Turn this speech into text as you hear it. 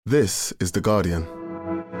This is The Guardian.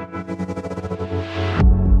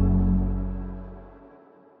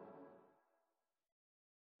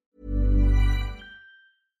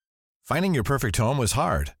 Finding your perfect home was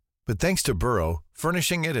hard, but thanks to Burrow,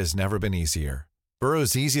 furnishing it has never been easier.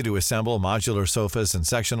 Burrow's easy-to-assemble modular sofas and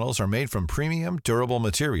sectionals are made from premium, durable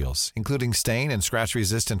materials, including stain and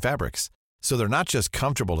scratch-resistant fabrics. So they're not just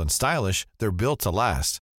comfortable and stylish, they're built to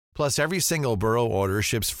last. Plus, every single Burrow order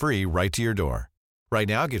ships free right to your door. Right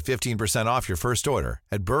now, get 15% off your first order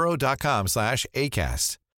at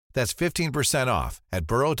burrow.com/ACAST. That's 15% off at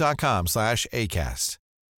burrow.com/ACAST.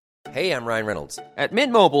 Hey, I'm Ryan Reynolds. At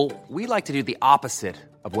Mint Mobile, we like to do the opposite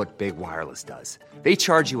of what Big Wireless does. They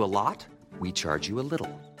charge you a lot, we charge you a little.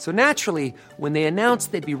 So naturally, when they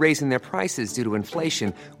announced they'd be raising their prices due to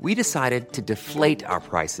inflation, we decided to deflate our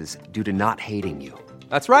prices due to not hating you.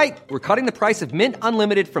 That's right. We're cutting the price of Mint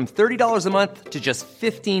Unlimited from $30 a month to just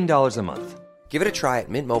 $15 a month. Give it a try at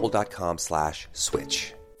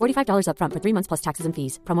mintmobile.com/switch. $45 up front for 3 months plus taxes and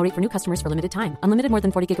fees. Promo rate for new customers for limited time. Unlimited more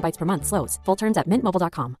than 40 gigabytes per month. Slows full terms at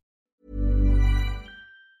mintmobile.com.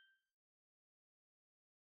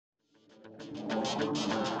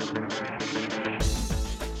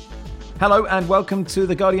 Hello and welcome to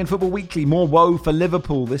the Guardian Football Weekly. More woe for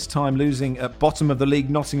Liverpool, this time losing at bottom of the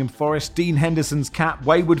league Nottingham Forest. Dean Henderson's cap,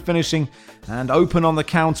 wayward finishing and open on the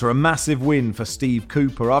counter. A massive win for Steve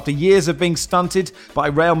Cooper. After years of being stunted by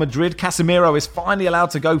Real Madrid, Casemiro is finally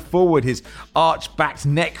allowed to go forward. His arch-backed,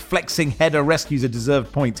 neck-flexing header rescues a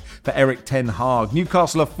deserved point for Erik ten Hag.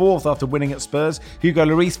 Newcastle are fourth after winning at Spurs. Hugo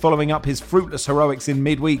Lloris following up his fruitless heroics in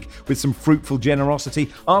midweek with some fruitful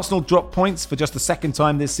generosity. Arsenal dropped points for just the second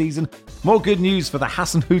time this season. More good news for the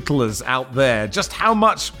Hassan Hootlers out there. Just how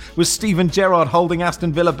much was Steven Gerrard holding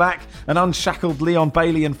Aston Villa back? An unshackled Leon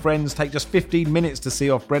Bailey and friends take just 15 minutes to see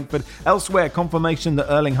off Brentford. Elsewhere, confirmation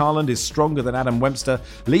that Erling Haaland is stronger than Adam Webster.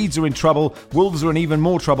 Leeds are in trouble, Wolves are in even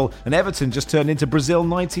more trouble, and Everton just turned into Brazil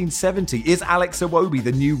 1970. Is Alex Iwobi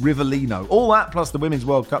the new Rivellino? All that plus the Women's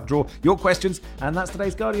World Cup draw. Your questions, and that's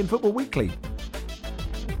today's Guardian Football Weekly.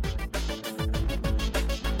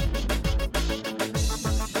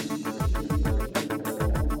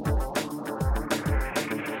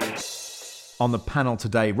 On the panel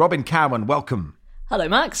today, Robin Cowan, welcome. Hello,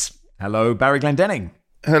 Max. Hello, Barry Glendenning.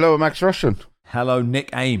 Hello, Max Russian. Hello,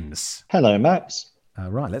 Nick Ames. Hello, Max.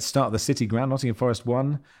 Right, let's start at the City ground. Nottingham Forest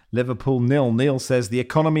 1, Liverpool 0. Neil says, the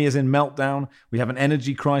economy is in meltdown. We have an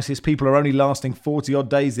energy crisis. People are only lasting 40-odd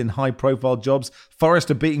days in high-profile jobs. Forest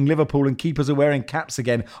are beating Liverpool and keepers are wearing caps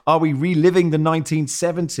again. Are we reliving the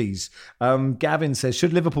 1970s? Gavin says,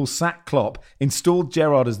 should Liverpool sack Klopp, install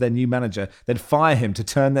Gerrard as their new manager, then fire him to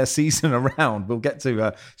turn their season around? We'll get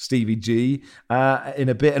to Stevie G in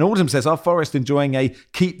a bit. And Autumn says, are Forest enjoying a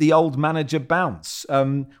keep the old manager bounce?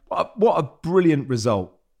 What a brilliant result,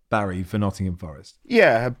 Barry, for Nottingham Forest.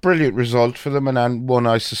 Yeah, a brilliant result for them, and one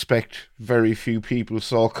I suspect very few people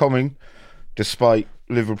saw coming, despite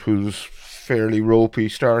Liverpool's fairly ropey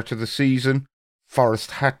start to the season.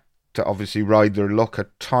 Forest had to obviously ride their luck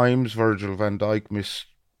at times. Virgil van Dijk missed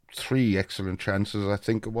 3 excellent chances, I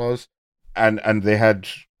think it was. And they had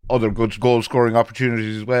other good goal-scoring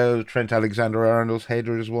opportunities as well. Trent Alexander-Arnold's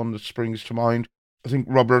header is one that springs to mind. I think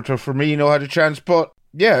Roberto Firmino had a chance, but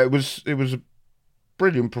yeah, it was a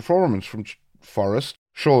brilliant performance from Forest,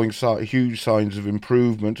 showing huge signs of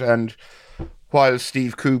improvement. And while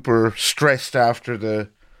Steve Cooper stressed after the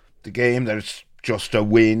game that it's just a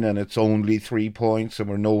win and it's only 3 points and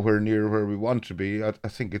we're nowhere near where we want to be, I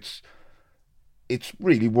think it's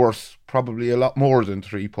really worth probably a lot more than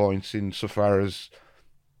 3 points insofar as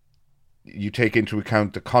you take into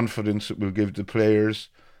account the confidence it will give the players.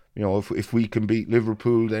 You know, if we can beat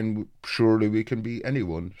Liverpool, then surely we can beat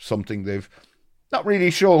anyone. Something they've not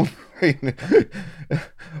really shown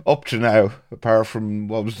up to now, apart from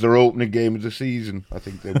what was their opening game of the season. I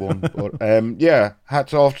think they won. But yeah,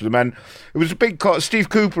 hats off to them. And it was a big cut. Steve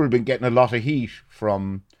Cooper had been getting a lot of heat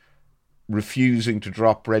from refusing to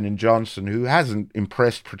drop Brennan Johnson, who hasn't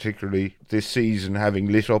impressed particularly this season,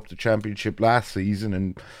 having lit up the Championship last season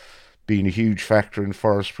and being a huge factor in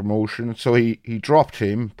Forest promotion. So he dropped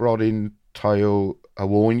him, brought in Tayo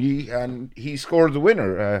Awoniyi, and he scored the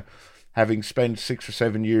winner, having spent 6 or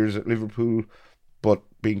 7 years at Liverpool, but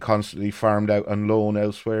being constantly farmed out on loan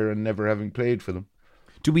elsewhere and never having played for them.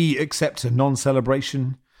 Do we accept a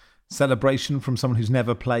celebration from someone who's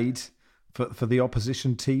never played for the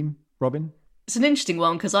opposition team, Robin? It's an interesting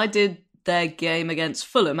one because I did their game against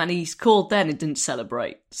Fulham and he scored then and didn't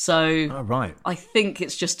celebrate. So right. I think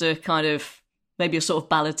it's just a kind of, maybe a sort of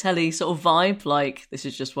Balotelli sort of vibe, like this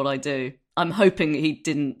is just what I do. I'm hoping he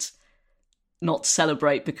didn't not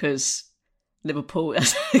celebrate because Liverpool,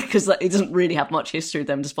 because he doesn't really have much history with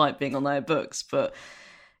them despite being on their books. But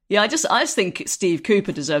yeah, I just think Steve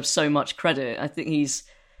Cooper deserves so much credit. I think he's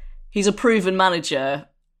a proven manager,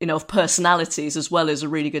 of personalities as well as a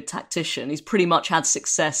really good tactician. He's pretty much had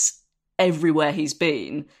success everywhere he's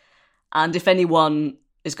been. And if anyone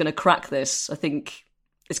is going to crack this, I think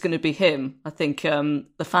it's going to be him. I think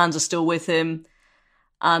the fans are still with him.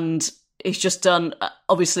 And he's just done,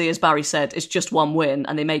 obviously, as Barry said, it's just one win.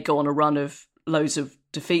 And they may go on a run of loads of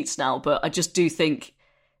defeats now. But I just do think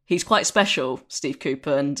he's quite special, Steve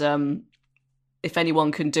Cooper. And if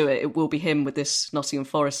anyone can do it, it will be him with this Nottingham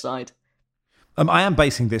Forest side. I am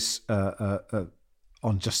basing this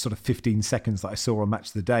on just sort of 15 seconds that I saw on Match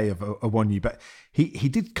of the Day of Awoniyi, but he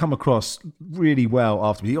did come across really well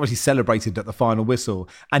after. He obviously celebrated at the final whistle,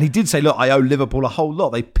 and he did say, look, I owe Liverpool a whole lot.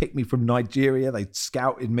 They picked me from Nigeria, they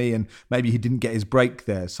scouted me, and maybe he didn't get his break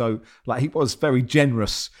there. So he was very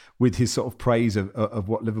generous with his sort of praise of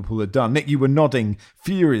what Liverpool had done. Nick, you were nodding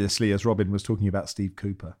furiously as Robin was talking about Steve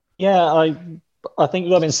Cooper. Yeah, I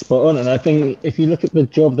think Robin's spot on, and I think if you look at the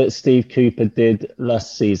job that Steve Cooper did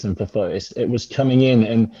last season for Forest, it was coming in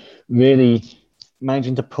and really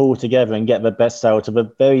managing to pull together and get the best out of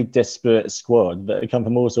a very disparate squad that had come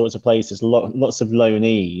from all sorts of places, lots of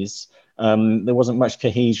loanees. There wasn't much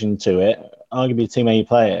cohesion to it, arguably too many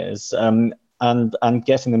players, and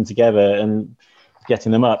getting them together and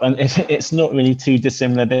getting them up. And it's not really too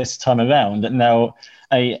dissimilar this time around. Now,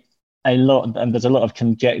 there's a lot of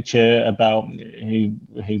conjecture about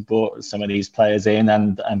who brought some of these players in,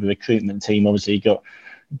 and the recruitment team obviously got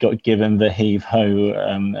given the heave-ho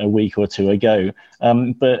a week or two ago.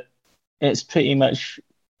 But it's pretty much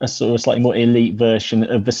a sort of slightly more elite version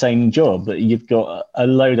of the same job. That you've got a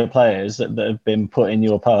load of players that have been put in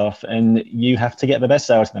your path, and you have to get the best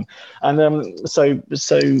out of them. And so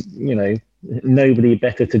nobody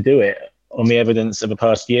better to do it on the evidence of the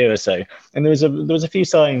past year or so. And there was a few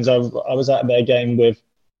signs. I was at their game with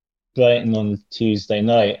Brighton on Tuesday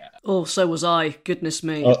night. Oh, so was I. Goodness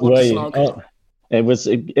me. It was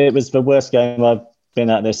the worst game I've been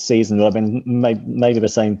at this season, Robin. Maybe the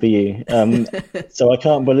same for you. So I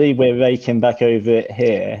can't believe we're raking back over it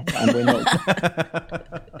here, and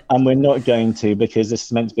we're not going to, because this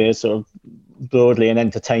is meant to be a sort of broadly an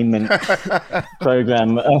entertainment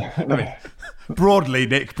program. Broadly,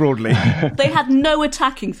 Nick, broadly. They had no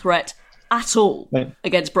attacking threat at all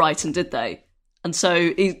against Brighton, did they? And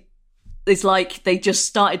so it's like they just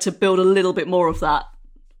started to build a little bit more of that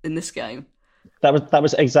in this game. That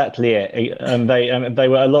was exactly it. And they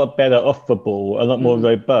were a lot better off the ball, a lot more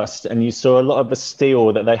robust, and you saw a lot of the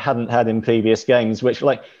steel that they hadn't had in previous games, which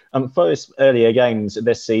Forest's earlier games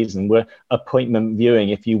this season were appointment viewing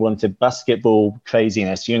if you wanted basketball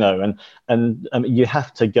craziness, and you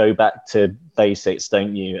have to go back to basics,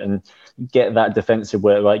 don't you, and get that defensive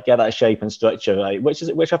work right, get that shape and structure right,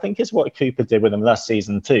 which I think is what Cooper did with them last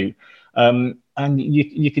season too. And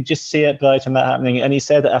you could just see at Brighton that happening. And he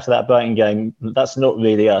said that after that Brighton game, that's not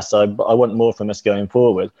really us. I want more from us going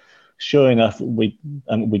forward. Sure enough, we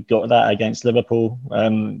got that against Liverpool.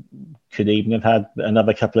 Could even have had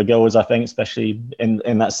another couple of goals, I think, especially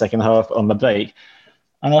in that second half on the break.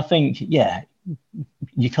 And I think,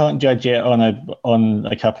 you can't judge it on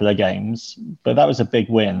a couple of games, but that was a big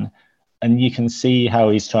win. And you can see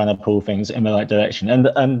how he's trying to pull things in the right direction.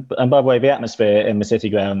 And by the way, the atmosphere in the City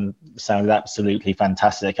Ground sounded absolutely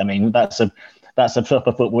fantastic. I mean, that's a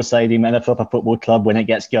proper football stadium and a proper football club when it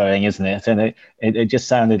gets going, isn't it? And it just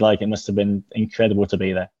sounded like it must have been incredible to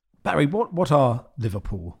be there. Barry, what are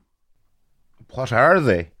Liverpool? What are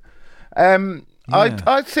they?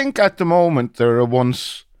 I think at the moment they're a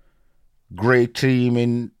once great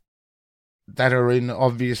team that are in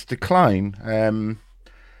obvious decline.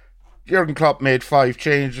 Jurgen Klopp made 5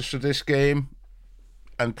 changes to this game,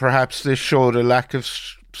 and perhaps this showed a lack of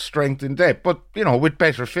strength in depth. But, with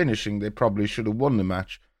better finishing, they probably should have won the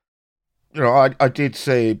match. I did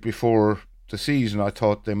say before the season I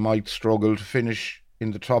thought they might struggle to finish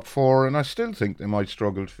in the top 4, and I still think they might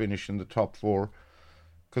struggle to finish in the top 4,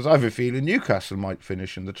 because I have a feeling Newcastle might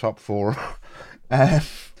finish in the top 4.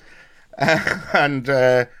 And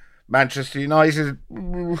Manchester United,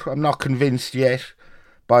 I'm not convinced yet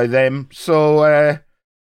by them. So,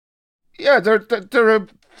 they're a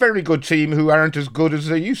very good team who aren't as good as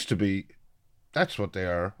they used to be. That's what they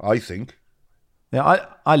are, I think. Yeah,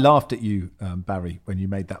 I laughed at you, Barry, when you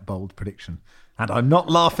made that bold prediction. And I'm not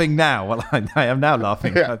laughing now. Well, I am now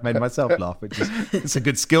laughing. Yeah. I've made myself laugh, which is it's a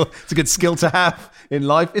good skill. It's a good skill to have in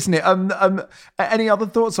life, isn't it? Any other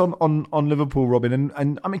thoughts on Liverpool, Robin?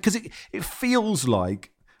 And I mean, because it feels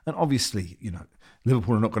like, and obviously,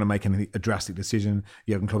 Liverpool are not going to make a drastic decision.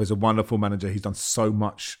 Jurgen Klopp is a wonderful manager. He's done so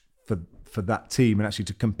much for that team, and actually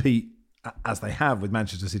to compete as they have with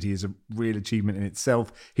Manchester City is a real achievement in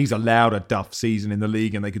itself. He's allowed a duff season in the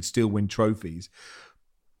league and they could still win trophies.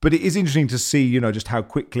 But it is interesting to see, just how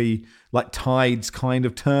quickly tides kind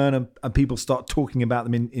of turn and people start talking about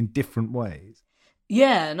them in different ways.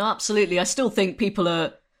 Yeah, no, absolutely. I still think people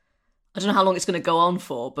are, I don't know how long it's going to go on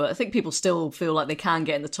for, but I think people still feel like they can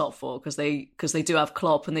get in the top four because they do have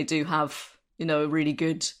Klopp and they do have, a really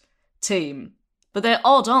good team. But they're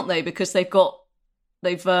odd, aren't they? Because they've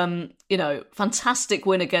fantastic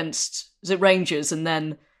win against, is it Rangers and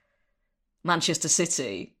then Manchester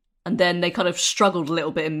City. And then they kind of struggled a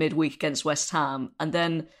little bit in midweek against West Ham. And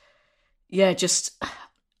then, I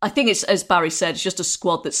think it's, as Barry said, it's just a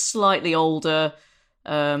squad that's slightly older.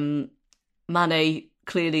 Mane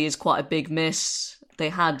clearly is quite a big miss. I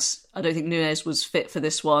don't think Nunez was fit for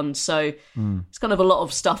this one. So it's kind of a lot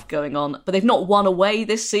of stuff going on. But they've not won away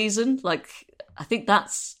this season. I think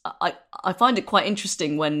I find it quite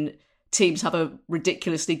interesting when teams have a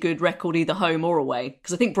ridiculously good record either home or away,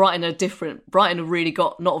 because I think Brighton are different. Brighton have really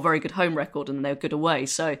got not a very good home record and they're good away.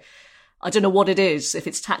 So I don't know what it is, if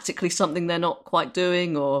it's tactically something they're not quite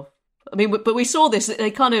doing but we saw this,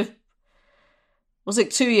 they kind of, was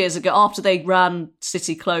it 2 years ago after they ran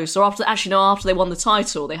City close, or after they won the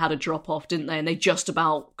title, they had a drop off, didn't they? And they just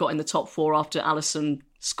about got in the top four after Alisson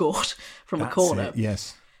scored from a corner.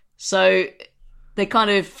 Yes. So they kind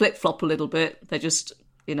of flip-flop a little bit. They just,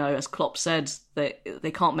 as Klopp said,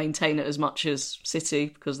 they can't maintain it as much as City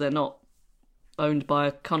because they're not owned by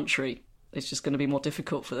a country. It's just going to be more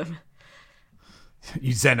difficult for them.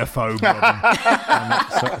 You xenophobe,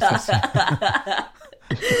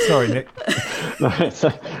 Sorry, Nick.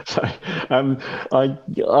 Sorry.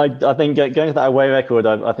 I think going to that away record,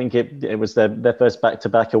 I think it was their first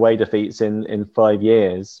back-to-back away defeats in 5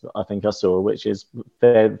 years, I think I saw, which is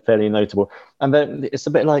fairly notable. And then it's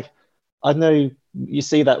a bit like, I know you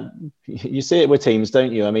see it with teams,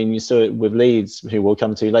 don't you? I mean, you saw it with Leeds, who we'll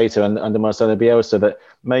come to later, and under Marcelo Bielsa, that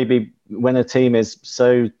maybe when a team is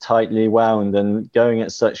so tightly wound and going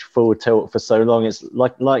at such full tilt for so long, it's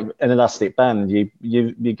like an elastic band.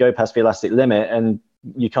 You go past the elastic limit and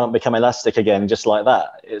you can't become elastic again just like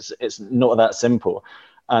that. It's not that simple.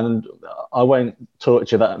 And I won't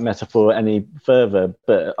torture that metaphor any further,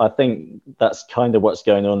 but I think that's kind of what's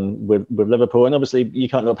going on with Liverpool. And obviously, you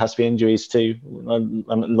can't look past the injuries too.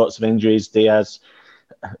 Lots of injuries. Diaz,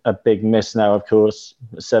 a big miss now, of course,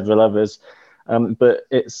 several others. But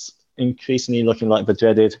it's increasingly looking like the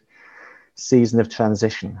dreaded season of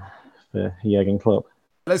transition for Jurgen Klopp.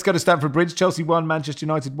 Let's go to Stamford Bridge. Chelsea won, Manchester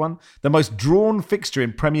United won. The most drawn fixture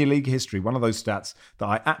in Premier League history. One of those stats that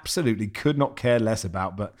I absolutely could not care less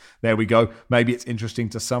about, but there we go. Maybe it's interesting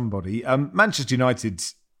to somebody. Manchester United,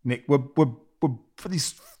 Nick, were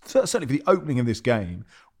certainly for the opening of this game,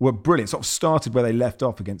 were brilliant. Sort of started where they left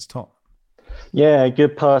off against Tottenham. Yeah,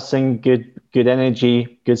 good passing, good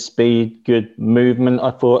energy, good speed, good movement.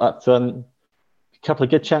 I thought up front. Couple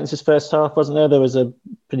of good chances first half, wasn't there? There was a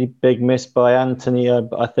pretty big miss by Anthony,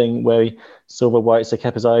 I think, where he saw the whites of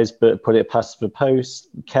Kepa's eyes but put it past the post.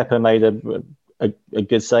 Kepa made a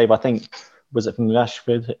good save. I think, was it from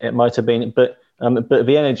Rashford? It might have been, but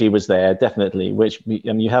the energy was there definitely, which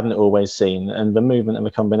you haven't always seen, and the movement and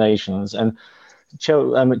the combinations. And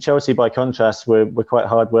Chelsea, by contrast, were quite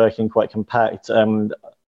hard working, quite compact. I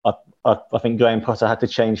think Graham Potter had to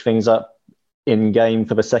change things up in game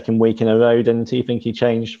for the second week in a row, didn't he? I think he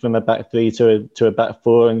changed from a back three to a back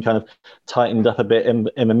four and kind of tightened up a bit in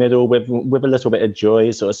the middle with a little bit of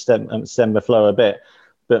joy, sort of stem the flow a bit.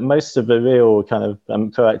 But most of the real kind of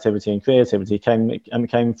proactivity and creativity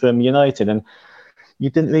came from United, and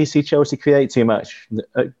you didn't really see Chelsea create too much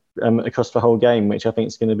across the whole game, which I think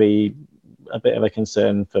is going to be a bit of a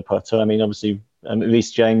concern for Potter. I mean, obviously,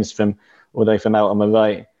 Reece James although from out on the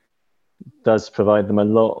right, does provide them a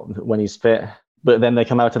lot when he's fit. But then they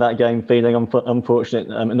come out of that game feeling unfortunate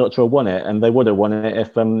not to have won it, and they would have won it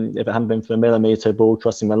if it hadn't been for a millimetre ball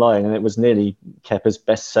crossing the line, and it was nearly Kepa's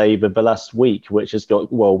best save of the last week, which has got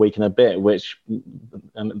a week and a bit, which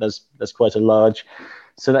there's quite a large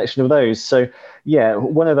selection of those. So yeah,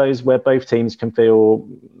 one of those where both teams can feel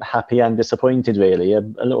happy and disappointed, really, a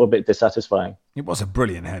little bit dissatisfying. It was a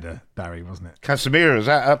brilliant header, Barry, wasn't it? Casemiro is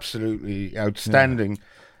absolutely outstanding. Yeah.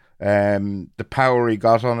 The power he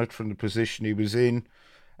got on it from the position he was in.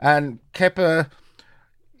 And Kepa,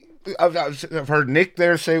 I've heard Nick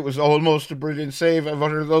there say it was almost a brilliant save. I've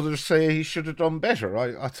heard others say he should have done better.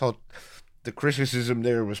 I thought the criticism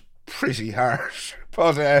there was pretty harsh.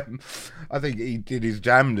 But I think he did his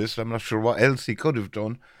damnedest. I'm not sure what else he could have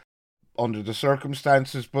done. under the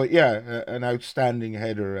circumstances. But yeah, an outstanding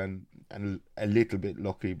header and a little bit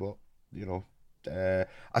lucky. But, you know,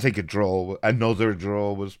 I think another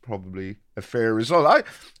draw was probably a fair result.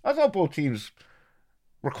 I thought both teams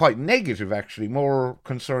were quite negative, actually, more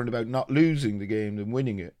concerned about not losing the game than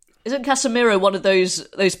winning it. Isn't Casemiro one of those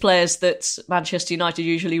players that Manchester United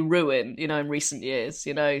usually ruin, you know, in recent years?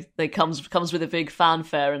 You know, they comes with a big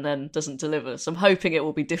fanfare and then doesn't deliver. So I'm hoping it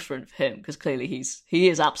will be different for him, because clearly he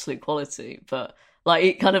is absolute quality. But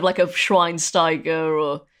like kind of like a Schweinsteiger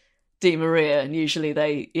or Di Maria, and usually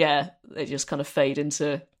they just kind of fade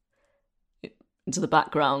into the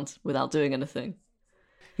background without doing anything.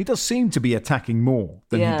 He does seem to be attacking more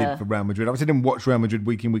than he did for Real Madrid. Obviously, I didn't watch Real Madrid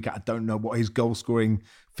week in, week out. I don't know what his goal-scoring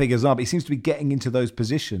figures are, but he seems to be getting into those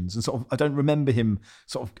positions. And sort of, I don't remember him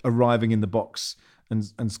sort of arriving in the box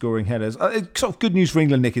and scoring headers. Sort of good news for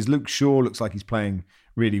England, Nick, is Luke Shaw looks like he's playing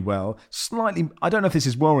really well. Slightly, I don't know if this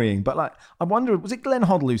is worrying, but like I wonder, was it Glenn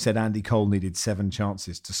Hoddle who said Andy Cole needed 7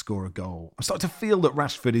 chances to score a goal? I'm starting to feel that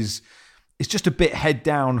Rashford is just a bit head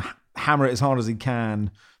down, hammer it as hard as he can,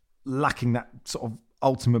 lacking that sort of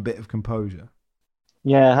ultimate bit of composure.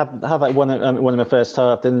 Yeah, have that one in the first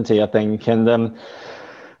half, didn't he? I think, and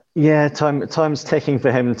time's ticking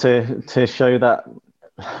for him to show that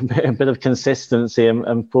a bit of consistency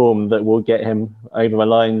and form that will get him over the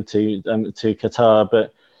line to Qatar.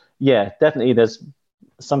 But yeah, definitely there's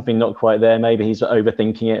something not quite there. Maybe he's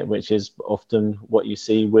overthinking it, which is often what you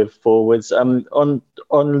see with forwards. On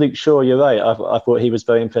Luke Shaw, you're right. I thought he was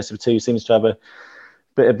very impressive too. Seems to have a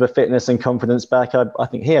bit of a fitness and confidence back. I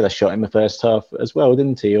think he had a shot in the first half as well,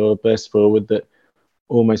 didn't he? Or a burst forward that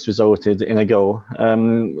almost resulted in a goal.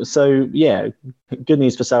 So yeah, good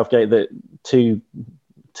news for Southgate that two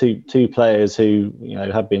players who, you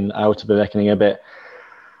know, have been out of the reckoning a bit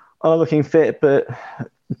are looking fit, but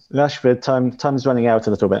Rashford, time's running out a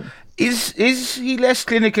little bit. Is he less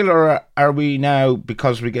clinical, or are we now,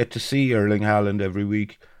 because we get to see Erling Haaland every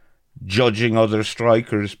week, judging other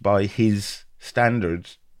strikers by his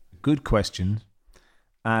standards? Good question.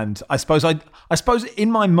 And I suppose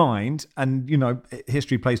in my mind, and you know,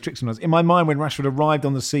 history plays tricks on us. In my mind, when Rashford arrived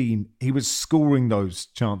on the scene, he was scoring those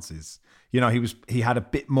chances. You know, he had a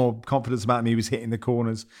bit more confidence about him. He was hitting the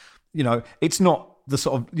corners. You know, it's not the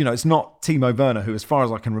sort of, you know, it's not Timo Werner, who, as far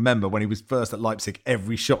as I can remember, when he was first at Leipzig,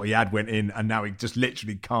 every shot he had went in, and now he just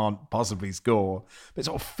literally can't possibly score. But it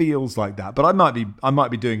sort of feels like that. But I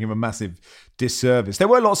might be doing him a massive disservice. There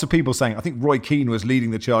were lots of people saying, I think Roy Keane was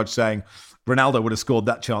leading the charge, saying Ronaldo would have scored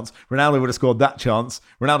that chance. Ronaldo would have scored that chance.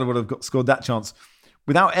 Ronaldo would have scored that chance,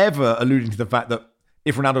 without ever alluding to the fact that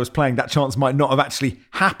if Ronaldo was playing, that chance might not have actually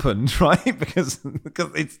happened, right? Because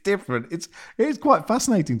it's different. It is quite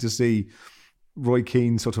fascinating to see Roy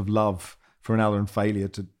Keane's sort of love for Ronaldo and failure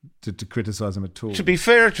to criticise him at all. To be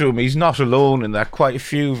fair to him, he's not alone in that. Quite a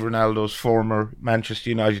few of Ronaldo's former Manchester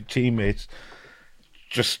United teammates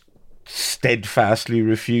just steadfastly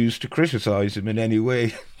refuse to criticise him in any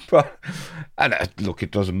way. Look, it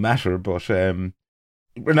doesn't matter, but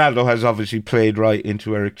Ronaldo has obviously played right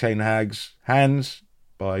into Erik ten Hag's hands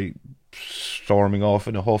by storming off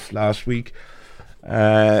in a huff last week,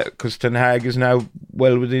 because Ten Hag is now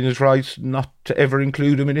well within his rights not to ever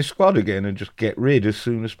include him in his squad again and just get rid as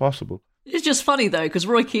soon as possible. It's just funny though, because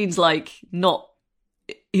Roy Keane's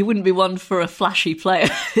he wouldn't be one for a flashy player,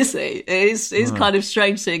 is he? It is kind of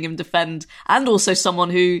strange seeing him defend, and also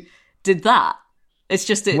someone who did that. It's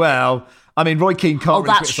just well, I mean, Roy Keane can't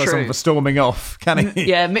really criticise someone for storming off, can he?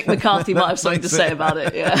 Yeah, Mick McCarthy might have something to say about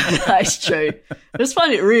it. Yeah, that's true. I just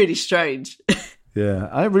find it really strange. Yeah,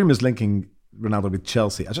 I have rumours linking Ronaldo with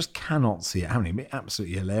Chelsea. I just cannot see it happening. It'd be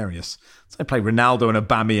absolutely hilarious. So they play Ronaldo and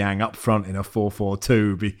Aubameyang up front in a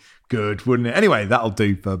 4-4-2. Would be good, wouldn't it? Anyway, that'll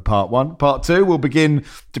do for part one. Part two will begin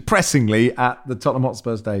depressingly at the Tottenham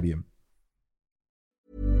Hotspur Stadium.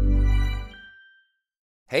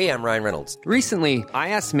 Hey, I'm Ryan Reynolds. Recently, I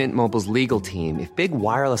asked Mint Mobile's legal team if big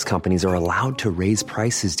wireless companies are allowed to raise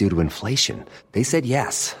prices due to inflation. They said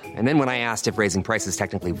yes. And then when I asked if raising prices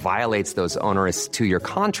technically violates those onerous 2-year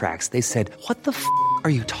contracts, they said, "What the f*** are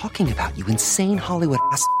you talking about, you insane Hollywood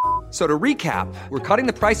ass?" So to recap, we're cutting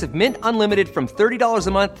the price of Mint Unlimited from $30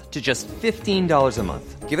 a month to just $15 a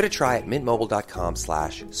month. Give it a try at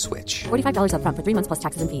mintmobile.com/switch. $45 up front for 3 months plus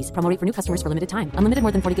taxes and fees. Promo rate for new customers for limited time. Unlimited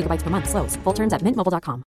more than 40 gigabytes per month. Slows full terms at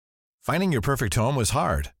mintmobile.com. Finding your perfect home was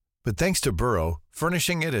hard, but thanks to Burrow,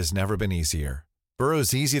 furnishing it has never been easier.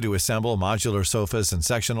 Burrow's easy-to-assemble modular sofas and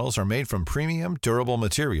sectionals are made from premium, durable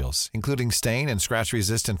materials, including stain and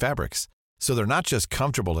scratch-resistant fabrics. So they're not just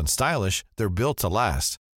comfortable and stylish, they're built to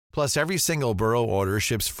last. Plus, every single Burrow order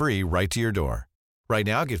ships free right to your door. Right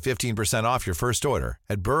now, get 15% off your first order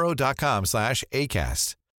at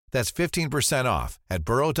burrow.com/ACAST. That's 15% off at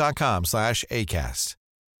burrow.com/ACAST.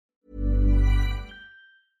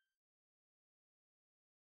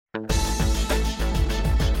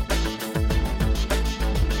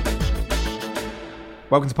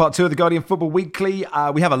 Welcome to part 2 of the Guardian Football Weekly.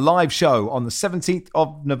 We have a live show on the 17th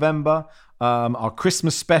of November, our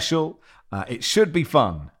Christmas special. It should be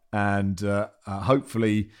fun. And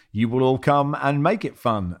hopefully you will all come and make it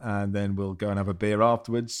fun. And then we'll go and have a beer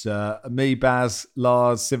afterwards. Me, Baz,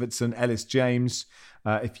 Lars, Sivertson, Ellis, James.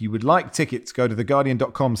 If you would like tickets, go to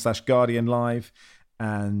theguardian.com/Guardian Live.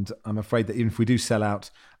 And I'm afraid that even if we do sell out,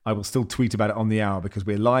 I will still tweet about it on the hour because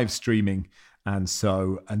we're live streaming. And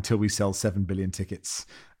so until we sell 7 billion tickets,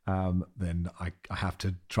 then I have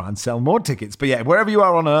to try and sell more tickets. But yeah, wherever you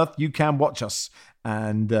are on Earth, you can watch us.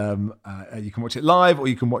 And you can watch it live or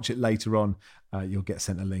you can watch it later on. You'll get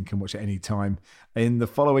sent a link and watch it any time in the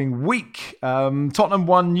following week. Tottenham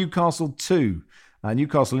 1, Newcastle 2.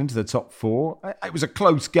 Newcastle into the top 4. It was a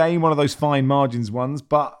close game, one of those fine margins ones,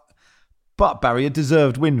 but Barry, a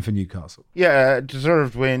deserved win for Newcastle. Yeah, a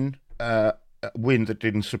deserved win. A win that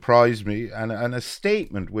didn't surprise me, and a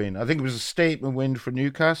statement win. I think it was a statement win for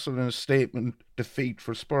Newcastle and a statement defeat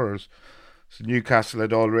for Spurs. So Newcastle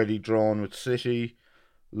had already drawn with City,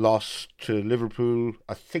 lost to Liverpool.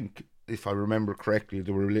 I think, if I remember correctly,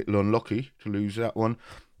 they were a little unlucky to lose that one.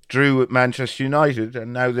 Drew at Manchester United,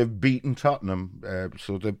 and now they've beaten Tottenham.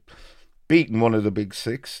 So they've beaten one of the big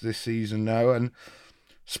six this season now. And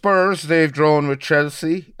Spurs, they've drawn with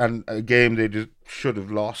Chelsea, and a game they just should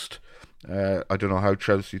have lost. I don't know how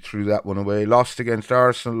Chelsea threw that one away. Lost against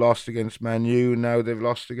Arsenal, lost against Man U, and now they've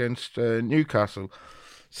lost against Newcastle.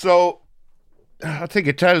 So I think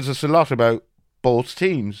it tells us a lot about both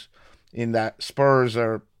teams in that Spurs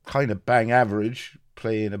are kind of bang average,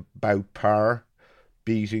 playing about par,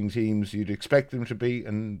 beating teams you'd expect them to beat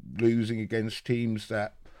and losing against teams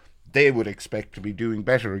that they would expect to be doing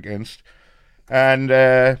better against. And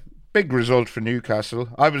big result for Newcastle.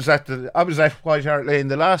 I was at White Hart Lane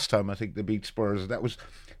the last time I think they beat Spurs. That was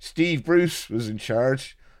Steve Bruce was in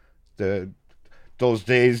charge. Those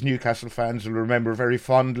days Newcastle fans will remember very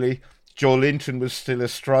fondly. Joe Linton was still a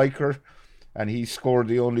striker, and he scored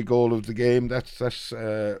the only goal of the game. That's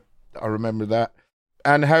I remember that.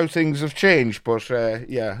 And how things have changed, but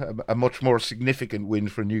a much more significant win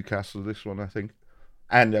for Newcastle, this one, I think.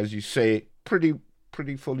 And as you say, pretty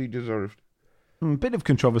fully deserved. A bit of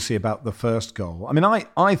controversy about the first goal. I mean,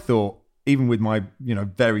 I thought, even with my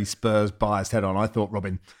very Spurs biased head on, I thought,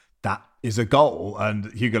 Robin, that is a goal,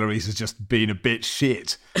 and Hugo Lloris has just been a bit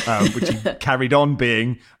shit, which he carried on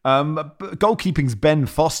being. Goalkeeping's Ben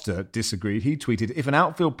Foster disagreed. He tweeted, if an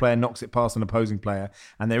outfield player knocks it past an opposing player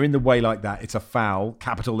and they're in the way like that, it's a foul,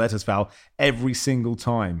 capital letters foul, every single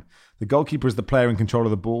time. The goalkeeper is the player in control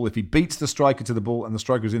of the ball. If he beats the striker to the ball and the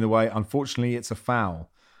striker is in the way, unfortunately, it's a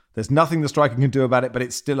foul. There's nothing the striker can do about it, but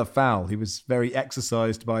it's still a foul. He was very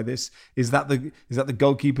exercised by this. Is that the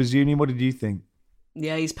goalkeepers union? What did you think?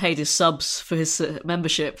 Yeah, he's paid his subs for his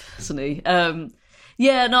membership, hasn't he? I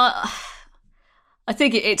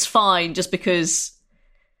think it's fine just because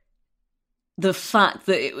the fact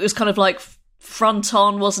that it was kind of like front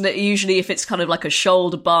on, wasn't it? Usually if it's kind of like a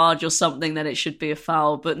shoulder barge or something, then it should be a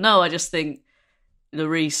foul. But no, I just think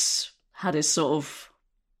Lloris had his sort of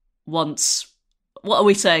once... What are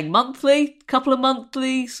we saying? Monthly? Couple of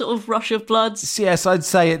monthly sort of rush of bloods? Yes, I'd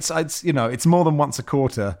say it's more than once a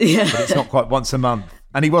quarter, yeah. But it's not quite once a month.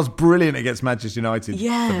 And he was brilliant against Manchester United.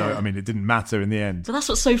 Yeah. But no, I mean, it didn't matter in the end. But that's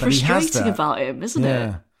what's so frustrating about him, isn't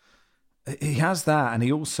it? He has that, and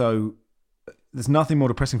he also... There's nothing more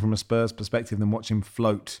depressing from a Spurs perspective than watching him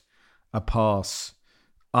float a pass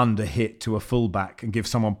under hit to a fullback and give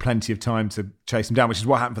someone plenty of time to chase him down, which is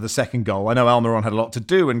what happened for the second goal. I know Almiron had a lot to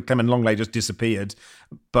do and Clement Longley just disappeared,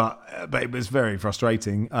 but it was very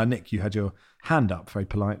frustrating. Nick, you had your hand up very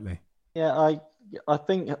politely. Yeah, I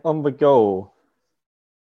think on the goal,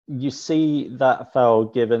 you see that foul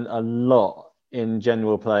given a lot in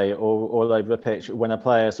general play or all over the pitch when a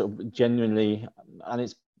player sort of genuinely, and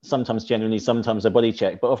it's sometimes genuinely, sometimes a body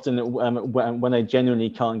check, but often when they genuinely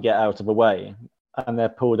can't get out of the way and they're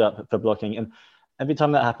pulled up for blocking. And every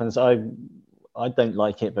time that happens, I don't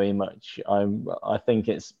like it very much. I think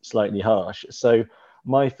it's slightly harsh. So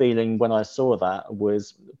my feeling when I saw that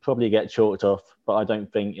was probably get chalked off, but I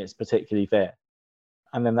don't think it's particularly fair.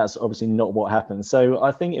 And then that's obviously not what happened. So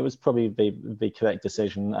I think it was probably the correct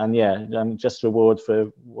decision. And yeah, just reward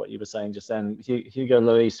for what you were saying just then. Hugo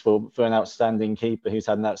Lloris for an outstanding keeper who's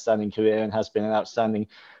had an outstanding career and has been an outstanding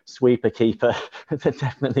sweeper keeper that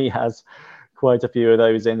definitely has quite a few of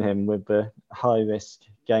those in him with the high-risk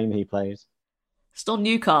game he plays. It's on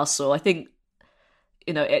Newcastle. I think,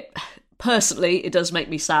 personally, it does make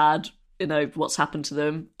me sad, what's happened to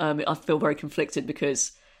them. I feel very conflicted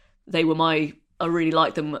because they were I really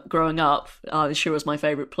liked them growing up. Shearer was my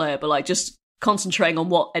favourite player, but just concentrating on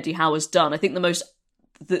what Eddie Howe's done, I think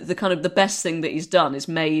the kind of the best thing that he's done is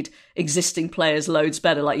made existing players loads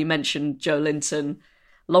better. Like you mentioned, Joe Linton,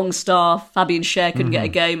 Longstaff, Fabian Schär couldn't get a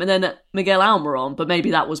game, and then Miguel Almiron, but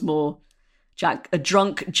maybe that was more a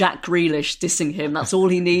drunk Jack Grealish dissing him. That's all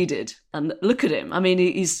he needed. And look at him. I mean,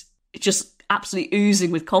 he's just absolutely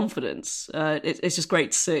oozing with confidence. It's just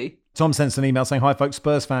great to see. Tom sends an email saying, "Hi folks,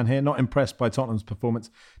 Spurs fan here, not impressed by Tottenham's performance,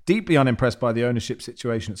 deeply unimpressed by the ownership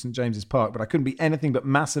situation at St James's Park, but I couldn't be anything but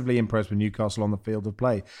massively impressed with Newcastle on the field of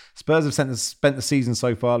play. Spurs have spent the season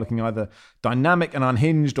so far looking either dynamic and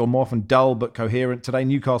unhinged or more often dull but coherent. Today,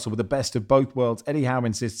 Newcastle with the best of both worlds. Eddie Howe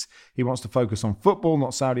insists he wants to focus on football,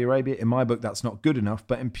 not Saudi Arabia. In my book, that's not good enough,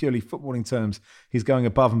 but in purely footballing terms, he's going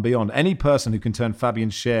above and beyond. Any person who can turn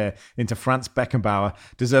Fabian Schär into Franz Beckenbauer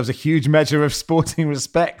deserves a huge measure of sporting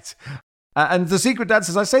respect." And the Secret Dad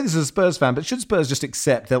says, "I say this as a Spurs fan, but should Spurs just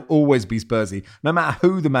accept they'll always be Spursy, no matter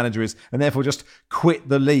who the manager is, and therefore just quit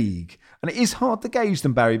the league?" And it is hard to gauge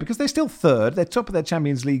them, Barry, because they're still third. They're top of their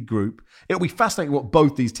Champions League group. It'll be fascinating what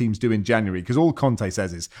both these teams do in January, because all Conte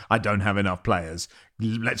says is, "I don't have enough players.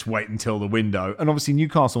 Let's wait until the window." And obviously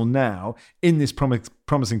Newcastle now, in this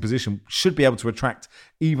promising position, should be able to attract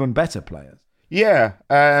even better players. Yeah,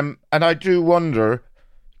 and I do wonder,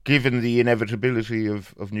 given the inevitability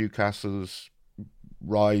of Newcastle's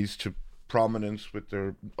rise to prominence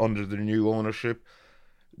under the new ownership,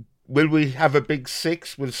 will we have a big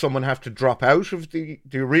six? Will someone have to drop out of the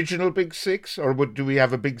original big six, or do we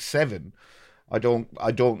have a big seven? I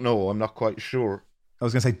don't know. I'm not quite sure. I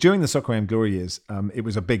was going to say, during the Soccer AM Glory years, it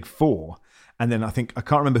was a big four. And then I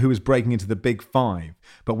can't remember who was breaking into the big five,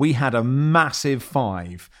 but we had a massive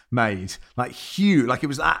five made, huge, it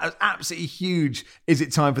was absolutely huge. Is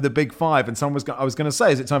it time for the big five? And I was going to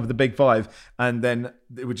say, is it time for the big five? And then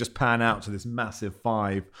it would just pan out to this massive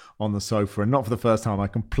five on the sofa. And not for the first time, I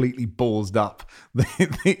completely ballsed up the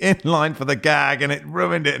inline for the gag, and it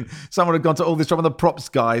ruined it. And someone had gone to all this trouble. The props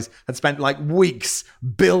guys had spent weeks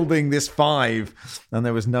building this five, and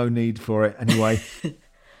there was no need for it anyway.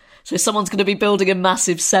 So someone's going to be building a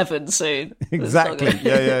massive seven soon. Exactly.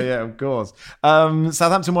 Yeah, of course.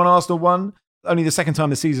 Southampton won, Arsenal won. Only the second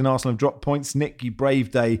time this season Arsenal have dropped points. Nick, you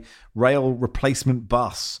braved a rail replacement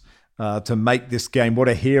bus to make this game. What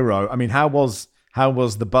a hero. I mean, how was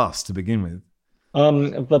the bus to begin with?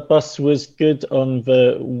 The bus was good on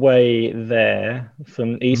the way there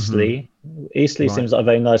from Eastleigh. Eastleigh seems like a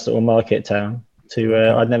very nice little market town.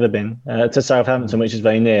 I'd never been to Southampton, which is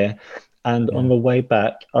very near. And on the way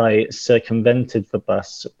back, I circumvented the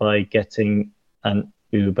bus by getting an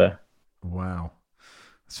Uber. Wow.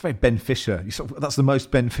 That's very Ben Fisher. That's the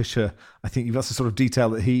most Ben Fisher, I think. That's the sort of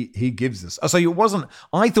detail that he gives us. So it wasn't...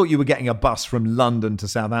 I thought you were getting a bus from London to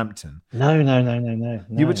Southampton. No.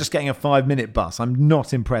 You were just getting a 5-minute bus. I'm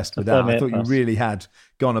not impressed with that. I thought you really had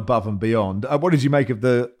gone above and beyond. What did you make of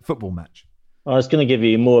the football match? I was going to give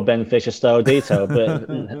you more Ben Fisher style detail,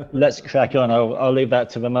 but let's crack on. I'll leave that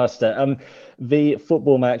to the master. The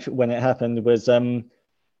football match, when it happened, was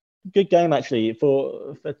good game, actually.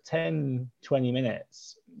 For 10, 20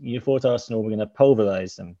 minutes, you thought Arsenal were going to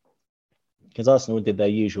pulverise them, because Arsenal did their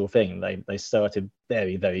usual thing. They started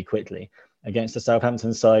very, very quickly against the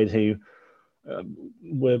Southampton side, who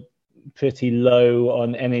were pretty low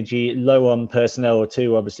on energy, low on personnel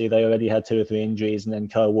too. Obviously, they already had 2 or 3 injuries, and then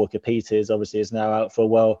Kyle Walker-Peters obviously is now out for a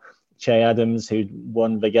while. Che Adams, who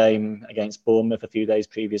won the game against Bournemouth a few days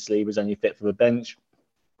previously, was only fit for the bench.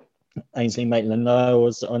 Ainsley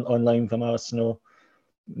Maitland-Niles on loan from Arsenal,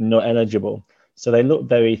 not eligible. So they looked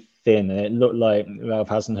very thin, and it looked like Ralph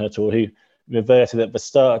Hasenhüttl, who reverted at the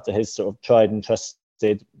start to his sort of tried and trusted,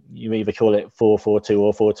 you either call it 4-4-2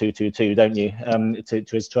 or 4-2-2-2, don't you?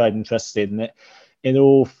 To his tried and trusted, and it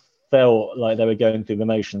all felt like they were going through the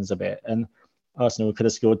motions a bit. And Arsenal could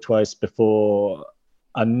have scored twice before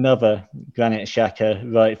another Granit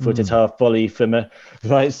Xhaka right-footed half volley from a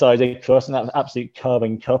right-sided cross, and that was absolute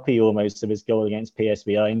carbon copy almost of his goal against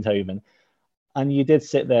PSV Eindhoven. And you did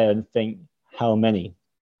sit there and think, how many?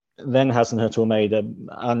 Then Hasenhüttl made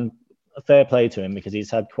and fair play to him, because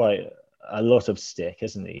he's had quite a lot of stick,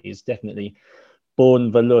 hasn't he? He's definitely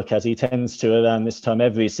borne the look, as he tends to around this time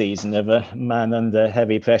every season, of a man under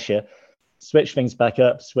heavy pressure. Switch things back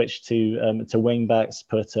up, switch to wing backs,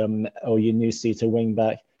 put Oyunusi to wing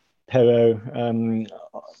back, Perro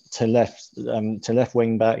to left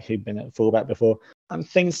wing back, who'd been at full back before,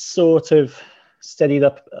 things sort of steadied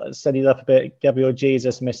up a bit. Gabriel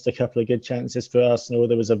Jesus missed a couple of good chances for Arsenal.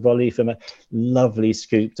 There was a volley from a lovely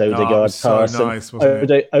scooped Odegaard pass. So nice, wasn't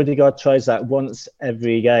it? Odegaard tries that once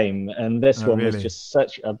every game, and this one was just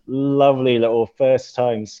such a lovely little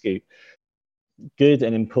first-time scoop. Good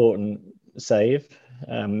and important save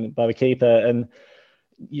by the keeper, and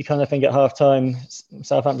you kind of think at half-time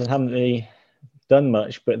Southampton haven't really done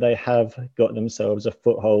much, but they have got themselves a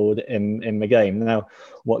foothold in the game. Now,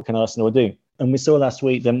 what can Arsenal do? And we saw last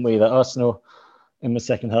week, didn't we, that Arsenal in the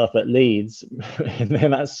second half at Leeds, in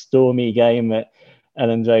that stormy game at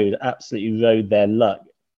Elland Road, absolutely rode their luck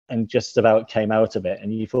and just about came out of it.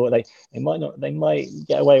 And you thought they might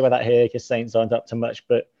get away with that here because Saints aren't up to much,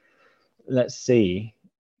 but let's see.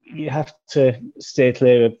 You have to steer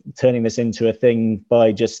clear of turning this into a thing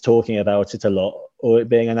by just talking about it a lot or it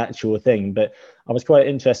being an actual thing. But I was quite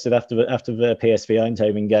interested after the PSV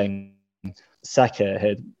Eindhoven game. Saka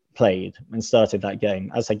had played and started that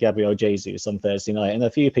game, as had Gabriel Jesus on Thursday night. And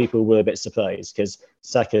a few people were a bit surprised because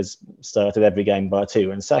Saka's started every game bar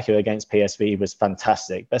 2. And Saka against PSV was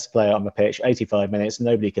fantastic. Best player on the pitch, 85 minutes.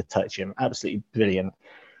 Nobody could touch him. Absolutely brilliant.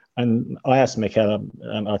 And I asked Mikel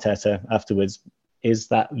Arteta afterwards, is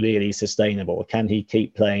that really sustainable? Can he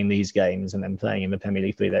keep playing these games and then playing in the Premier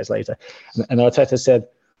League 3 days later? And Arteta said,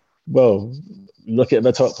 well, look at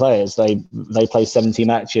the top players. They play 70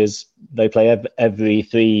 matches. They play every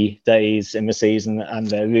 3 days in the season, and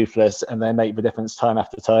they're ruthless and they make the difference time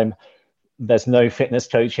after time. There's no fitness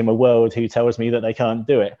coach in the world who tells me that they can't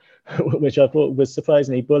do it, which I thought was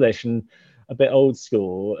surprisingly bullish and a bit old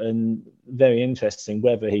school and very interesting,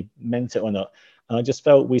 whether he meant it or not. And I just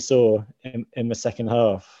felt we saw in the second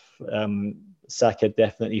half, Saka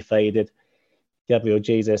definitely faded. Gabriel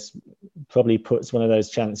Jesus probably puts one of those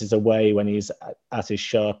chances away when he's at his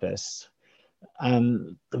sharpest.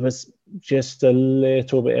 And there was just a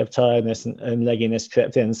little bit of tiredness and legginess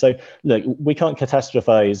crept in. So, look, we can't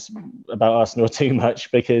catastrophize about Arsenal too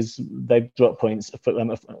much because they've dropped points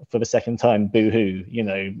for the second time. Boo-hoo. You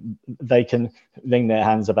know, they can wring their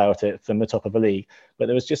hands about it from the top of the league. But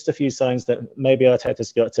there was just a few signs that maybe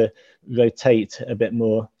Arteta's got to rotate a bit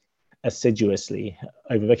more assiduously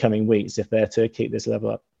over the coming weeks if they're to keep this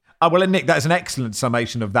level up. Well, and Nick, that is an excellent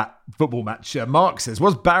summation of that football match. Mark says,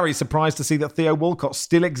 was Barry surprised to see that Theo Walcott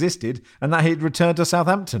still existed and that he'd returned to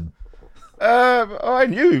Southampton? I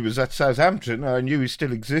knew he was at Southampton. I knew he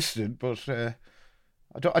still existed, but I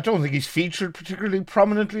don't think he's featured particularly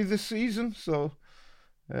prominently this season. So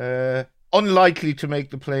unlikely to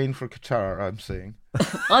make the plane for Qatar, I'm saying.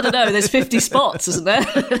 I don't know. There's 50 spots, isn't there,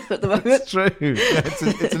 at the moment? It's true.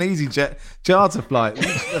 It's an easy charter flight.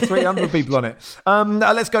 There's 300 people on it.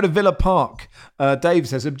 Let's go to Villa Park. Dave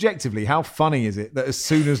says, objectively, how funny is it that as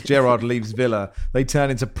soon as Gerrard leaves Villa, they turn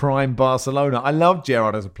into prime Barcelona? I love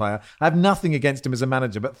Gerrard as a player. I have nothing against him as a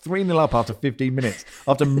manager, but 3-0 up after 15 minutes,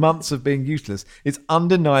 after months of being useless, it's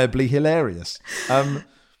undeniably hilarious.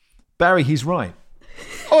 Barry, he's right.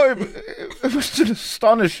 Oh, it was an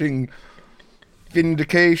astonishing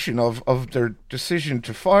vindication of their decision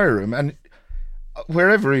to fire him, and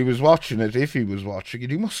wherever he was watching it, if he was watching it,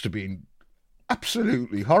 he must have been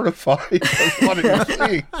absolutely horrified at what he was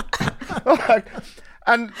seeing.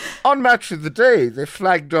 And on Match of the Day, they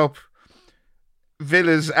flagged up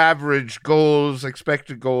Villa's average goals,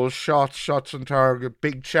 expected goals, shots on target,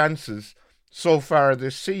 big chances so far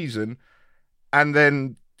this season, and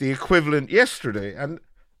then the equivalent yesterday. And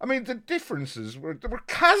I mean, the differences there were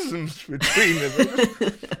chasms between them.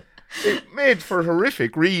 It made for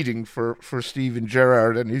horrific reading for Steven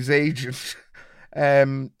Gerrard and his agent.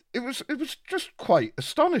 It was just quite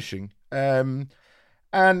astonishing. And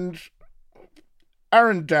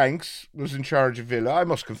Aaron Danks was in charge of Villa. I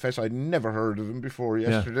must confess, I'd never heard of him before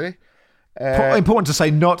yesterday. Important to say,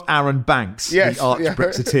 not Aaron Banks, yes, the arch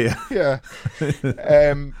Brexiteer. Yeah.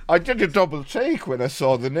 I did a double take when I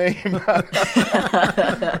saw the name.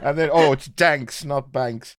 And then, it's Danks, not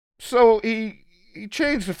Banks. So he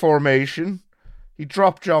changed the formation. He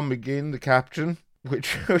dropped John McGinn, the captain,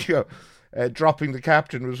 which, dropping the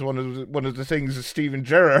captain was one of the things that Steven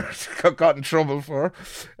Gerrard got in trouble for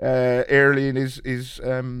early in his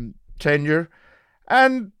tenure.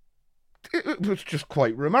 And it was just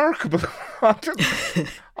quite remarkable.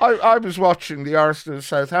 I was watching the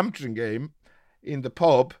Arsenal-Southampton game in the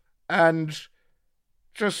pub, and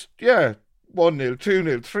just, 1-0, 2-0,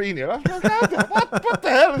 3-0. I was like, what the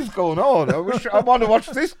hell is going on? I want to watch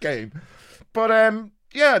this game. But,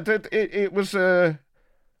 it was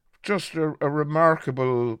just a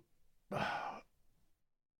remarkable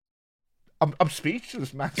I'm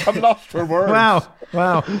speechless, Max. I'm lost for words.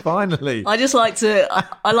 Wow, finally. I just like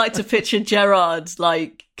to picture Gerrard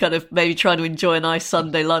like kind of maybe trying to enjoy a nice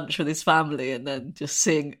Sunday lunch with his family and then just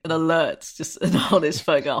seeing an alert just on his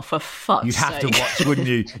phone. Oh, for fuck's You'd have sake. to watch, wouldn't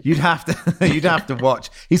you? You'd have to watch.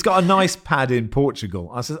 He's got a nice pad in Portugal.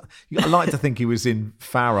 I like to think he was in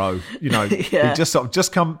Faro. Yeah. He just sort of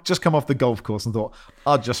just come off the golf course and thought,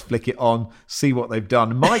 I'll just flick it on, see what they've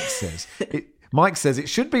done. Mike says it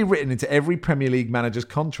should be written into every Premier League manager's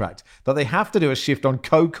contract that they have to do a shift on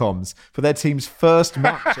co-coms for their team's first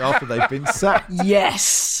match after they've been sacked.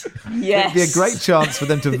 Yes. It'd be a great chance for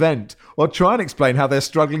them to vent or try and explain how their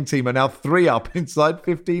struggling team are now 3 up inside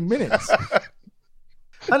 15 minutes.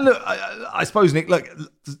 And look, I suppose, Nick, look,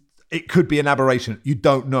 it could be an aberration. You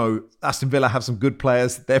don't know. Aston Villa have some good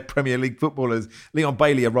players. They're Premier League footballers. Leon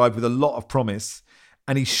Bailey arrived with a lot of promise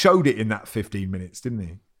and he showed it in that 15 minutes, didn't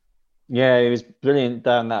he? Yeah, he was brilliant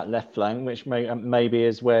down that left flank, which maybe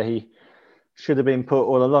is where he should have been put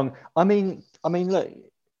all along. I mean, look,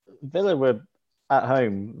 Villa were at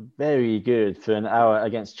home very good for an hour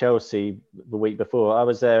against Chelsea the week before. I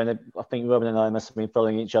was there, and I think Robin and I must have been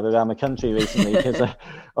following each other around the country recently because I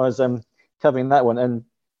was covering that one. And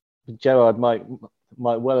Gerrard might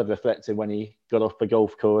well have reflected when he got off the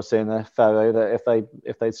golf course in Faro that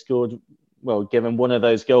if they'd scored. Well, given one of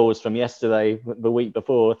those goals from yesterday, the week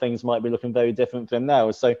before, things might be looking very different for them now.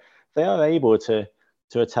 So they are able to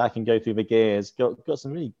attack and go through the gears. Got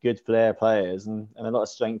some really good flair players and a lot of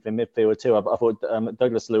strength in midfield too. I thought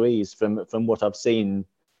Douglas Luiz, from what I've seen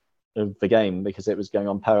of the game, because it was going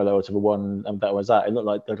on parallel to the one that was at, it looked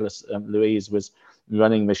like Douglas Luiz was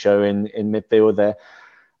running the show in midfield there.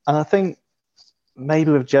 And I think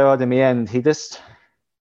maybe with Gerrard in the end, he just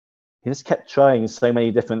kept trying so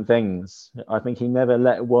many different things. I think he never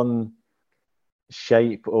let one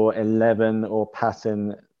shape or 11 or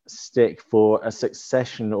pattern stick for a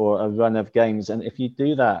succession or a run of games. And if you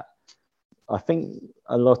do that, I think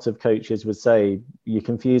a lot of coaches would say you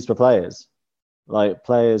confuse the players. Like,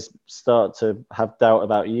 players start to have doubt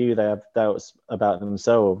about you. They have doubts about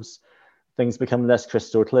themselves. Things become less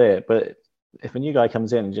crystal clear. But if a new guy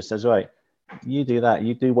comes in and just says, right, you do that,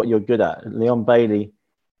 you do what you're good at. Leon Bailey,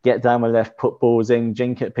 get down the left, put balls in,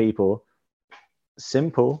 jink at people.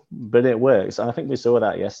 Simple, but it works. And I think we saw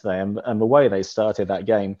that yesterday. And the way they started that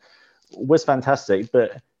game was fantastic.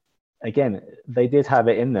 But again, they did have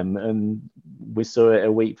it in them. And we saw it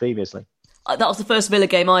a week previously. That was the first Villa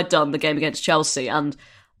game I'd done, the game against Chelsea. And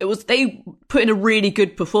they put in a really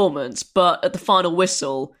good performance. But at the final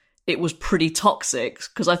whistle, it was pretty toxic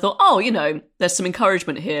because I thought, there's some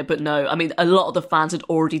encouragement here. But no, I mean, a lot of the fans had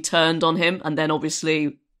already turned on him. And then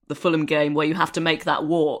obviously the Fulham game where you have to make that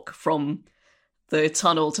walk from the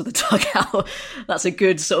tunnel to the dugout, that's a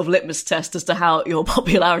good sort of litmus test as to how your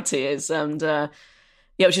popularity is. And it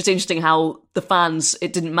was just interesting how the fans,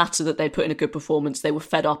 it didn't matter that they'd put in a good performance. They were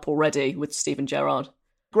fed up already with Steven Gerrard.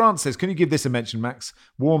 Grant says, can you give this a mention, Max?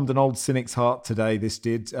 Warmed an old cynic's heart today, this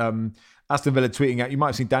did. Aston Villa tweeting out, you might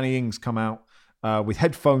have seen Danny Ings come out with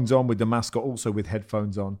headphones on, with the mascot also with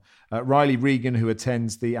headphones on. Riley Regan, who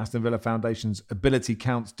attends the Aston Villa Foundation's Ability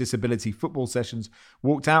Counts Disability football sessions,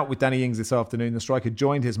 walked out with Danny Ings this afternoon. The striker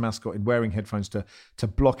joined his mascot in wearing headphones to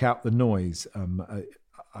block out the noise.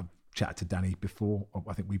 I've chatted to Danny before.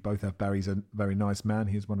 I think we both have. Barry's a very nice man.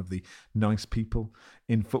 He's one of the nice people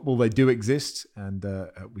in football. They do exist, and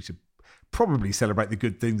we should probably celebrate the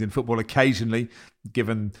good things in football occasionally,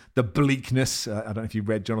 given the bleakness. I don't know if you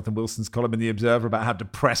read Jonathan Wilson's column in The Observer about how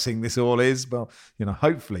depressing this all is. Well,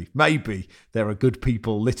 hopefully, maybe there are good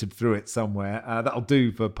people littered through it somewhere. That'll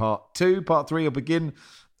do for part 2. Part 3 will begin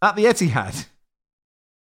at the Etihad.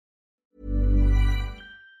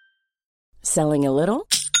 Selling a little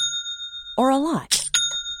or a lot?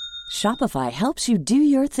 Shopify helps you do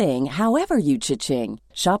your thing however you cha-ching.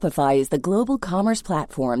 Shopify is the global commerce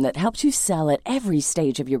platform that helps you sell at every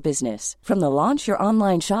stage of your business. From the launch your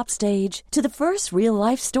online shop stage to the first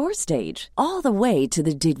real-life store stage, all the way to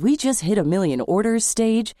the did we just hit a million orders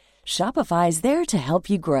stage. Shopify's there to help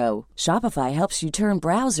you grow. Shopify helps you turn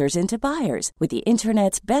browsers into buyers with the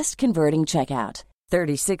internet's best converting checkout.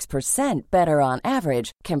 36% better on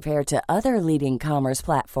average compared to other leading commerce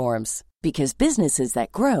platforms. Because businesses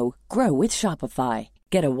that grow, grow with Shopify.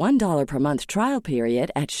 Get a $1 per month trial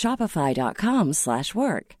period at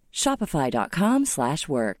shopify.com/work.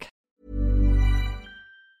 Shopify.com/work.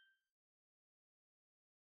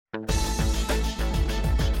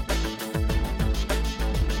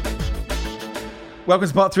 Welcome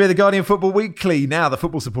to part 3 of the Guardian Football Weekly. Now, the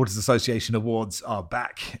Football Supporters Association Awards are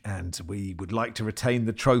back, and we would like to retain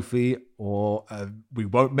the trophy, or we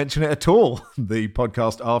won't mention it at all, the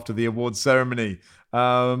podcast after the awards ceremony.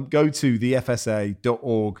 Go to thefsa.org.uk.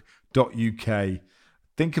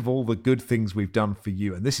 Think of all the good things we've done for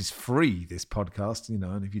you. And this is free, this podcast,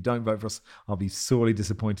 and if you don't vote for us, I'll be sorely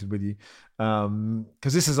disappointed with you.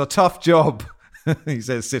 Because this is a tough job. He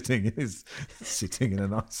says sitting in a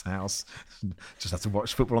nice house. Just have to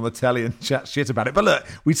watch football on the telly and chat shit about it. But look,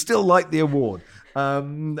 we still like the award.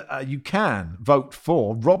 You can vote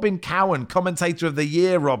for Robin Cowan, Commentator of the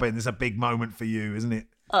Year. Robin, it's a big moment for you, isn't it?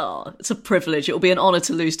 Oh, it's a privilege. It'll be an honour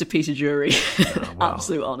to lose to Peter Drury.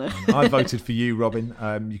 Absolute honour. I voted for you, Robin.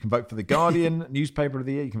 You can vote for The Guardian, Newspaper of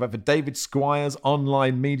the Year. You can vote for David Squires,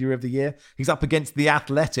 Online Media of the Year. He's up against The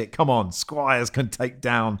Athletic. Come on, Squires can take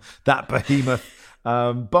down that behemoth.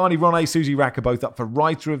 Barney Ronay, Susie Rack are both up for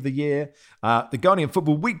Writer of the Year. The Guardian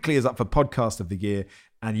Football Weekly is up for Podcast of the Year.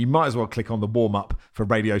 And you might as well click on the warm-up for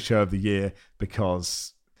Radio Show of the Year,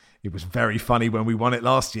 because it was very funny when we won it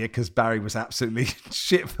last year, because Barry was absolutely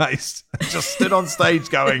shit-faced and just stood on stage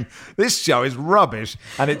going, this show is rubbish.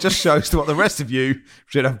 And it just shows to what the rest of you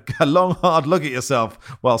should have a long, hard look at yourself,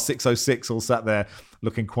 while 606 all sat there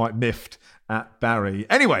looking quite miffed at Barry.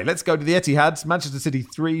 Anyway, let's go to the Etihad. Manchester City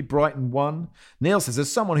 3, Brighton 1. Neil says,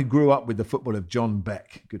 as someone who grew up with the football of John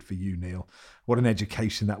Beck, good for you, Neil. What an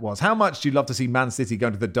education that was. How much do you love to see Man City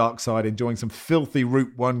going to the dark side, enjoying some filthy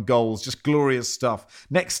Route 1 goals? Just glorious stuff.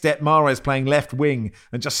 Next step, Mahrez playing left wing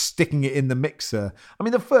and just sticking it in the mixer. I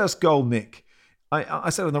mean, the first goal, Nick, I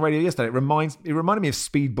said on the radio yesterday, it reminded me of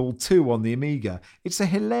Speedball 2 on the Amiga. It's a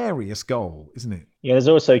hilarious goal, isn't it? Yeah, there's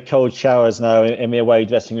also cold showers now in the away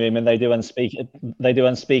dressing room, and they do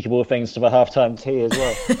unspeakable things to the halftime tea as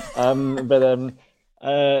well.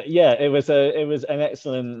 Yeah, it was an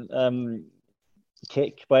excellent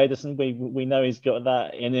kick by Ederson. We know he's got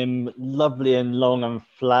that in him, lovely and long and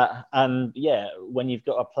flat. And yeah, when you've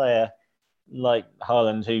got a player like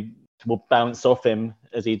Haaland who will bounce off him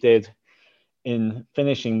as he did in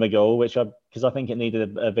finishing the goal, because I think it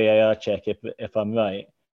needed a VAR check if I'm right,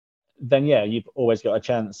 then yeah, you've always got a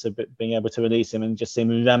chance of being able to release him and just see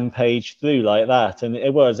him rampage through like that. And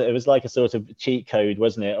it was like a sort of cheat code,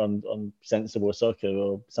 wasn't it, on sensible soccer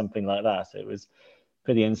or something like that. It was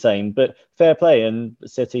pretty insane, but fair play. And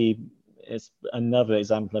City is another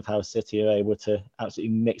example of how City are able to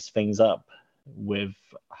absolutely mix things up with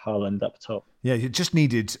Haaland up top. Yeah, you just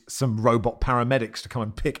needed some robot paramedics to come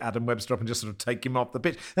and pick Adam Webster up and just sort of take him off the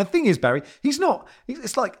pitch. And the thing is, Barry, he's not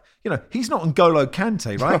N'Golo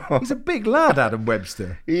Kante, right? He's a big lad, Adam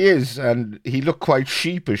Webster. He is, and he looked quite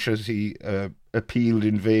sheepish as he appealed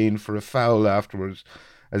in vain for a foul afterwards,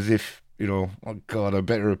 as if, oh God, I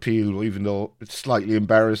better appeal, even though it's slightly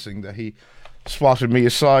embarrassing that he swatted me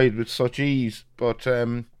aside with such ease. But,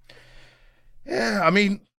 yeah, I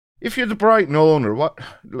mean, if you're the Brighton owner, look,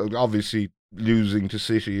 obviously losing to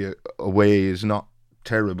City away is not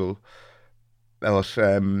terrible. But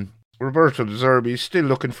Roberto De Zerbi is still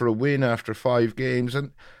looking for a win after 5 games.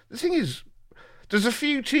 And the thing is, there's a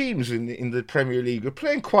few teams in the Premier League who are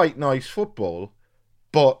playing quite nice football,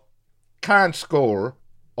 but can't score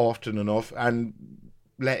often enough and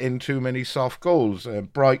let in too many soft goals.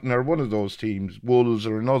 Brighton are one of those teams. Wolves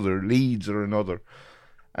are another. Leeds are another.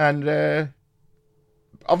 And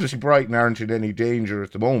obviously, Brighton aren't in any danger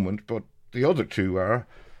at the moment, but the other two are.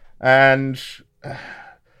 And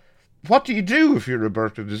what do you do if you're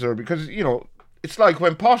Roberto De Zerbi? Because, it's like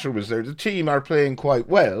when Potter was there. The team are playing quite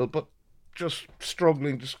well, but just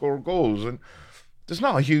struggling to score goals. And there's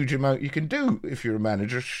not a huge amount you can do if you're a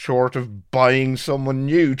manager, short of buying someone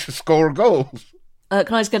new to score goals.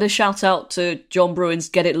 Can I just get a shout out to John Brewin's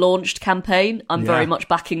Get It Launched campaign? I'm very much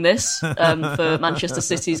backing this for Manchester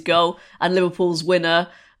City's goal and Liverpool's winner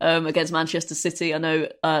against Manchester City. I know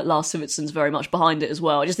Lars Sivertson's very much behind it as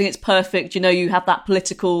well. I just think it's perfect. You have that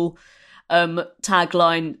political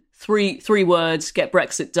tagline, three words, get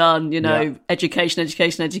Brexit done,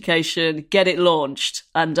 education, get it launched.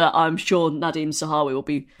 And I'm sure Nadeem Sahawi will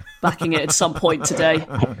be backing it at some point today.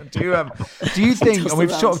 Do you think, and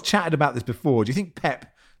we've sort of chatted about this before, do you think Pep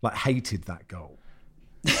hated that goal?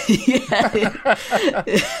 Yeah.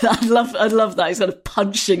 I'd love that. He's kind of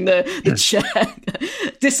punching the chair.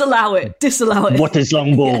 Disallow it. What is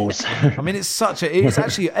long balls? Yeah. I mean, it's actually,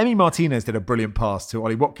 Emi Martinez did a brilliant pass to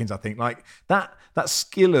Ollie Watkins, I think. That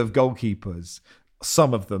skill of goalkeepers,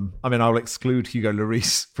 some of them, I mean, I'll exclude Hugo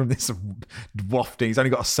Lloris from this wafting. He's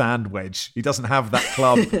only got a sand wedge. He doesn't have that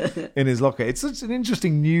club in his locker. It's such an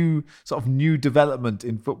interesting new development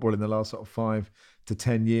in football in the last sort of 5 to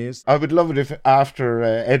 10 years. I would love it if after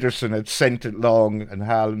Ederson had sent it long and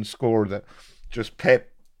Haaland scored that, just Pep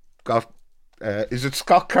got, is it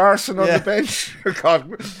Scott Carson on the bench?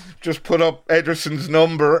 Just put up Ederson's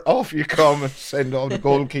number, off you come, and send on the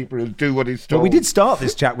goalkeeper and do what he's told. Well, we did start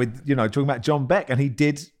this chat with, talking about John Beck, and he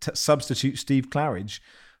did substitute Steve Claridge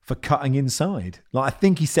for cutting inside. Like, I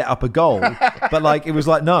think he set up a goal, but it was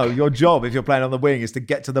like, no, your job if you're playing on the wing is to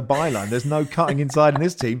get to the byline. There's no cutting inside in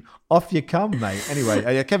this team. Off you come, mate.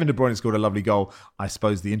 Anyway, Kevin De Bruyne scored a lovely goal. I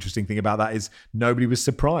suppose the interesting thing about that is nobody was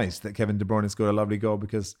surprised that Kevin De Bruyne scored a lovely goal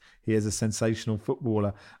because he is a sensational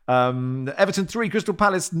footballer. Everton 3, Crystal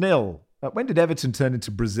Palace 0. When did Everton turn into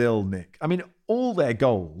Brazil, Nick? I mean, all their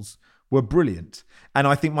goals were brilliant. And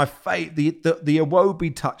I think the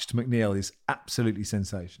Iwobi touch to McNeil is absolutely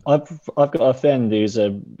sensational. I've got a friend who's a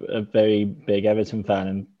very big Everton fan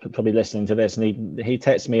and probably listening to this, and he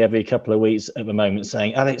texts me every couple of weeks at the moment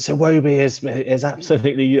saying, Alex, Iwobi is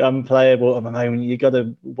absolutely unplayable at the moment. You got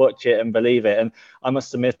to watch it and believe it. And I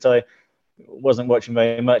must admit, I wasn't watching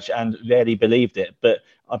very much and rarely believed it, but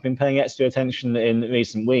I've been paying extra attention in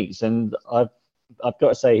recent weeks, and I've got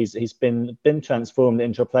to say he's been transformed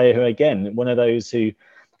into a player who, again, one of those who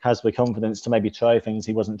has the confidence to maybe try things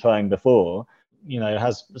he wasn't trying before,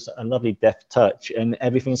 has a lovely deft touch and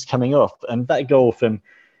everything's coming off. And that goal from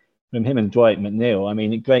him and Dwight McNeil, I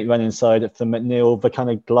mean, a great run inside from McNeil, the kind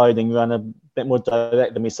of gliding run, a bit more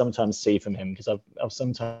direct than we sometimes see from him, because I've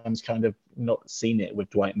sometimes kind of not seen it with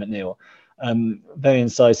Dwight McNeil. Very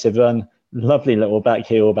incisive run, lovely little back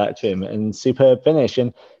heel back to him, and superb finish.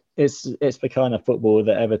 And it's the kind of football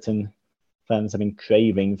that Everton fans have been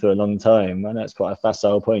craving for a long time. I know it's quite a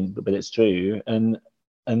facile point, but it's true. And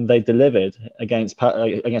they delivered against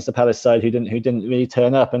the Palace side who didn't really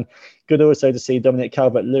turn up. And good also to see Dominic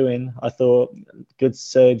Calvert-Lewin. I thought good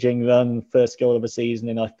surging run, first goal of the season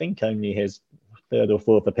in I think only his third or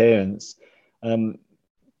fourth appearance.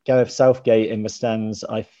 Gareth Southgate in the stands,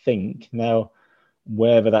 I think. Now,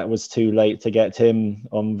 whether that was too late to get him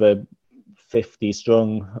on the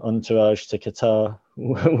 50-strong entourage to Qatar,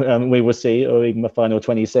 we will see, or even the final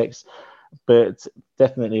 26. But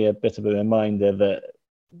definitely a bit of a reminder that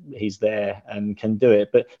he's there and can do it.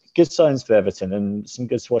 But good signs for Everton and some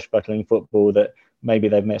good swashbuckling football that maybe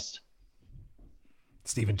they've missed.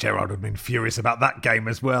 Steven Gerrard would have been furious about that game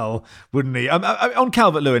as well, wouldn't he? On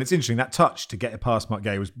Calvert-Lewin, it's interesting, that touch to get it past Mark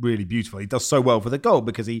Gay was really beautiful. He does so well for the goal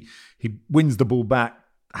because he wins the ball back,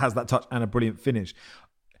 has that touch and a brilliant finish.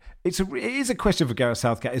 It is a question for Gareth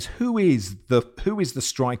Southgate: is who is the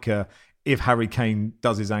striker if Harry Kane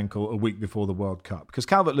does his ankle a week before the World Cup? Because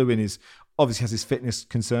Calvert-Lewin obviously has his fitness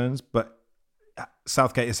concerns, but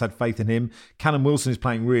Southgate has had faith in him. Callum Wilson is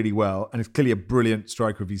playing really well and is clearly a brilliant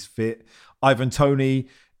striker if he's fit. Ivan Toney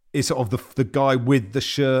is sort of the guy with the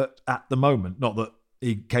shirt at the moment. Not that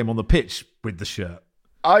he came on the pitch with the shirt.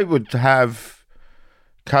 I would have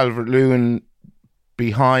Calvert-Lewin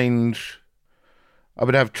behind. I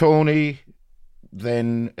would have Toney,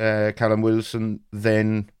 then Callum Wilson,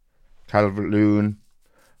 then Calvert-Lewin.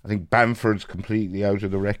 I think Bamford's completely out of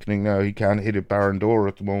the reckoning now. He can't hit a barren door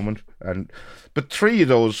at the moment. But three of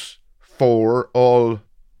those four all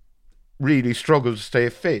really struggle to stay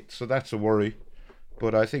fit, so that's a worry.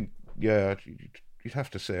 But I think, you'd have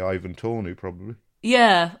to say Ivan Toney probably.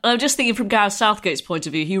 Yeah, I'm just thinking from Gareth Southgate's point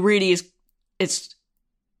of view, he really is.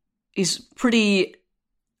 He's pretty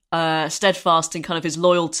steadfast in kind of his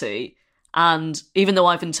loyalty, and even though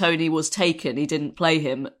Ivan Toney was taken, he didn't play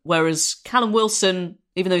him. Whereas Callum Wilson,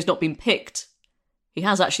 even though he's not been picked, he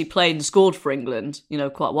has actually played and scored for England,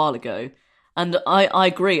 quite a while ago. And I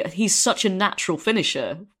agree, he's such a natural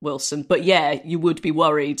finisher, Wilson. But yeah, you would be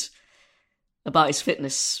worried about his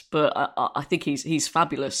fitness. But I think he's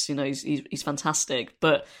fabulous. He's fantastic.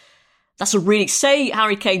 But that's say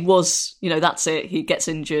Harry Kane was, that's it. He gets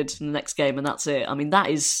injured in the next game and that's it. I mean, that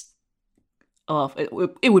is,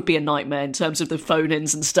 it would be a nightmare in terms of the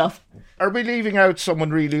phone-ins and stuff. Are we leaving out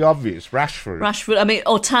someone really obvious? Rashford. I mean,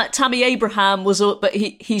 Tammy Abraham was, but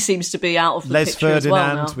he seems to be out of the picture Ferdinand, as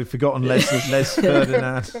well now. We've forgotten Les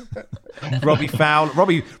Ferdinand. Robbie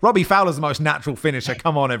Fowler. Robbie Fowler's the most natural finisher.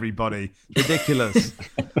 Come on, everybody. Ridiculous.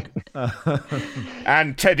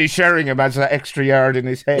 And Teddy Sheringham has that extra yard in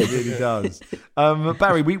his head. He really does.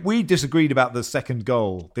 Barry, we disagreed about the second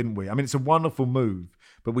goal, didn't we? I mean, it's a wonderful move,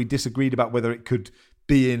 but we disagreed about whether it could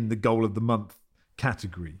be in the goal of the month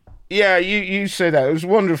category. Yeah, you say that. It was a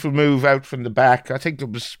wonderful move out from the back. I think it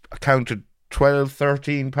was counted 12,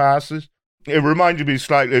 13 passes. It reminded me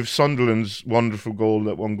slightly of Sunderland's wonderful goal,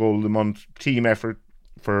 that one goal of the month, team effort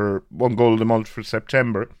for one goal of the month for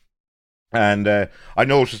September. And I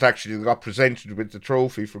noticed actually they got presented with the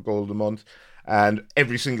trophy for goal of the month. and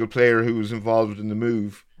every single player who was involved in the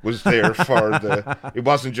move was there for it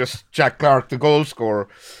wasn't just Jack Clark, the goal scorer.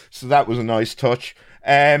 So that was a nice touch.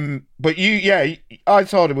 But I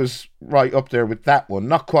thought it was right up there with that one.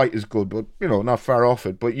 Not quite as good, but, not far off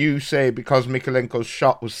it. But you say because Mikalenko's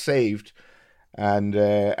shot was saved and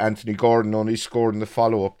Anthony Gordon only scored in the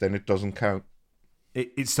follow-up, then it doesn't count.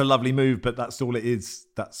 It's a lovely move, but that's all it is.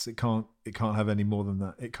 It can't have any more than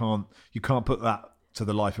that. You can't put that to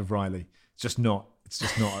the life of Riley. It's just not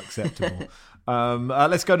acceptable.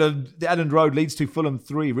 Let's go to the Elland Road, Leeds 2, Fulham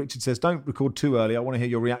 3. Richard says, don't record too early. I want to hear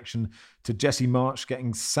your reaction to Jesse Marsch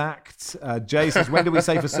getting sacked. Jay says, when do we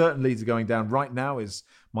say for certain Leeds are going down? Right now is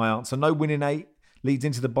my answer. No win in 8. Leeds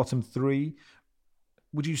into the bottom 3.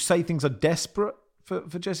 Would you say things are desperate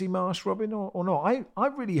for Jesse Marsch, Robin, or not? I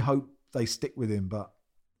really hope they stick with him, but...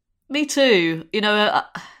 Me too.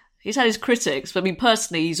 He's had his critics, but I mean,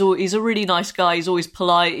 personally, he's a really nice guy. He's always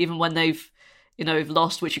polite, even when they've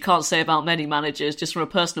lost, which you can't say about many managers, just from a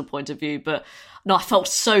personal point of view. But no, I felt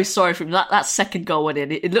so sorry for him. That second goal went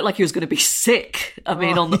in. It looked like he was going to be sick. I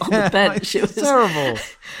mean, on the bench. It was terrible.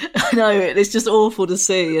 I know, it's just awful to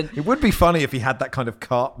see. And it would be funny if he had that kind of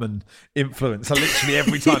Cartman influence. So literally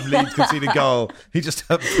every time Leeds concede a goal, he just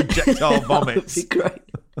had projectile vomits. That would be great.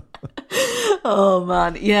 Oh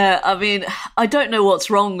man, yeah. I mean, I don't know what's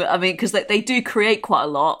wrong. I mean, because they do create quite a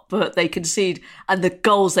lot, but they concede, and the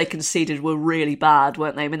goals they conceded were really bad,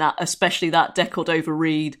 weren't they? I mean, especially that deckled over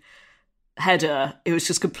Reed header. It was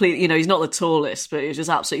just completely. He's not the tallest, but he was just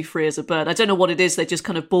absolutely free as a bird. I don't know what it is. They're just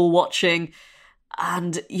kind of ball watching,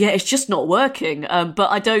 and yeah, it's just not working.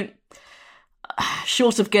 But I don't.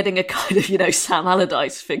 Short of getting a kind of Sam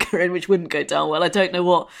Allardyce figure in, which wouldn't go down well. I don't know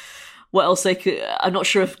what else they could... I'm not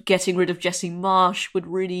sure if getting rid of Jesse Marsch would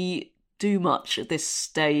really do much at this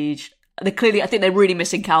stage. I think they're really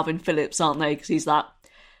missing Calvin Phillips, aren't they? Because he's that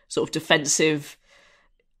sort of defensive,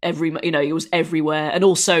 he was everywhere. And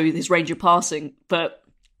also his range of passing. But,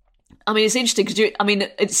 I mean, it's interesting because,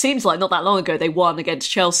 it seems like not that long ago they won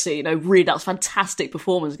against Chelsea. Really, that was a fantastic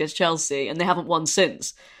performance against Chelsea. And they haven't won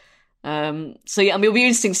since. So, yeah, I mean, it'll be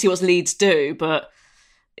interesting to see what Leeds do. But,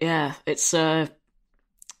 yeah, it's...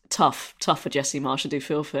 Tough for Jesse Marsch. I do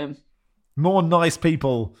feel for him. More nice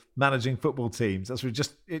people managing football teams. It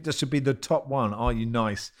just should be the top one. Are you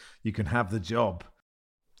nice? You can have the job.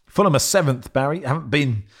 Fulham are 7th, Barry. Haven't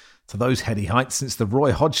been to those heady heights since the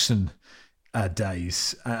Roy Hodgson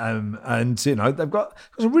days. And they've got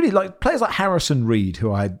really players like Harrison Reed,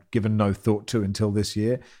 who I had given no thought to until this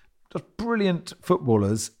year. Just brilliant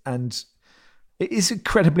footballers, and it is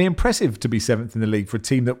incredibly impressive to be 7th in the league for a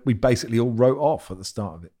team that we basically all wrote off at the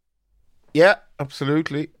start of it. Yeah,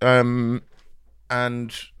 absolutely. And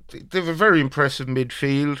they have a very impressive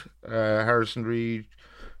midfield. Harrison Reed,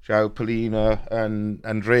 João Polina, and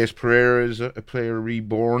Andreas Pereira is a player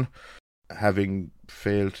reborn, having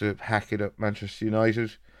failed to hack it at Manchester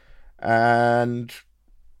United. And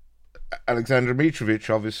Alexander Mitrovic,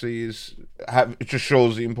 obviously, it just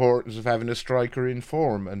shows the importance of having a striker in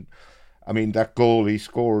form. And I mean, that goal he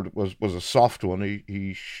scored was a soft one. I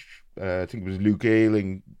think it was Luke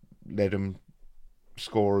Ayling let him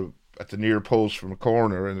score at the near post from a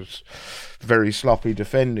corner, and it's very sloppy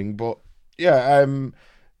defending. But yeah,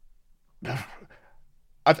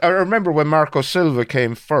 I remember when Marco Silva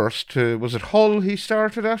came first. Was it Hull he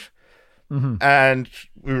started at? Mm-hmm. And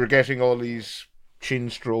we were getting all these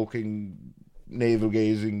chin-stroking,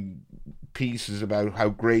 navel-gazing pieces about how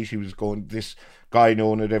great he was going. This guy no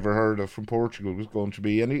one had ever heard of from Portugal was going to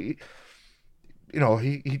be, and he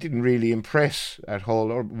didn't really impress at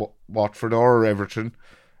Hull or Watford or Everton,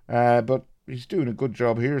 but he's doing a good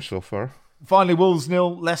job here so far. Finally, Wolves 0,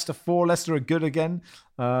 Leicester 4. Leicester are good again,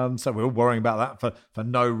 so we're all worrying about that for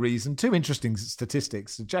no reason. 2 interesting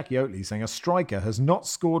statistics. Jackie Oatley saying a striker has not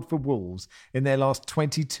scored for Wolves in their last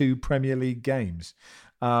 22 Premier League games.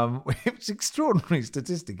 It's an extraordinary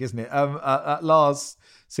statistic, isn't it? At Lars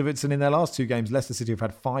Sigurdsson, in their last 2 games, Leicester City have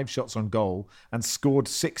had 5 shots on goal and scored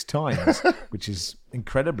 6 times, which is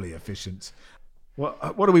incredibly efficient.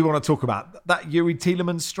 What do we want to talk about? That Yuri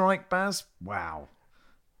Tielemans strike, Baz? Wow.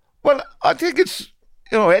 Well, I think it's,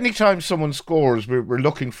 anytime someone scores, we're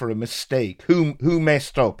looking for a mistake. Who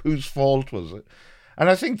messed up? Whose fault was it? And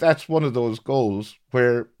I think that's one of those goals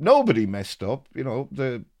where nobody messed up.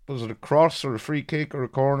 Was it a cross or a free kick or a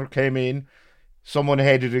corner came in, someone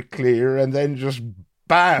headed it clear, and then just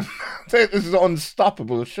bam, this is an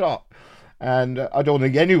unstoppable shot. And I don't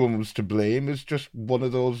think anyone was to blame. It's just one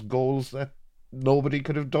of those goals that nobody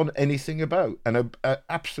could have done anything about. And a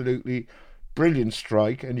absolutely brilliant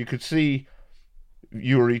strike. And you could see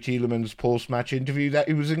Yuri Tielemans' post-match interview that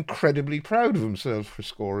he was incredibly proud of himself for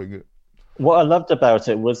scoring it. What I loved about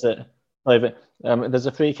it was that there's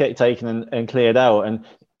a free kick taken and cleared out, and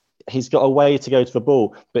he's got a way to go to the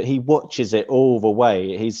ball, but he watches it all the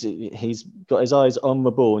way. He's got his eyes on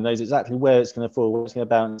the ball, knows exactly where it's going to fall, where it's going to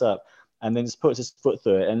bounce up, and then just puts his foot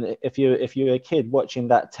through it. And if you're a kid watching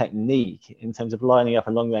that technique in terms of lining up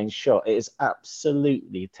a long range shot, it is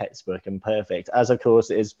absolutely textbook and perfect. As of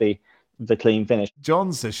course it is the clean finish.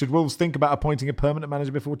 John says, should Wolves think about appointing a permanent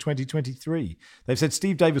manager before 2023? They've said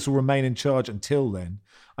Steve Davis will remain in charge until then.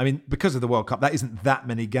 I mean, because of the World Cup, that isn't that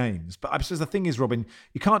many games. But I suppose the thing is, Robin,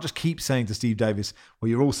 you can't just keep saying to Steve Davis, well,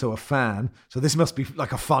 you're also a fan, so this must be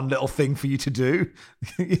like a fun little thing for you to do.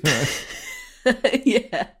 You know?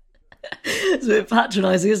 Yeah. It's a bit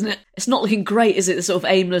patronising, isn't it? It's not looking great, is it? The sort of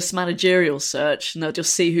aimless managerial search, and they'll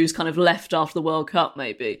just see who's kind of left after the World Cup,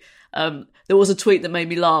 maybe. There was a tweet that made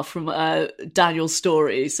me laugh from Daniel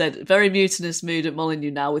Story. He said, very mutinous mood at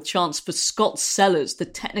Molineux now, with chance for Scott Sellers, the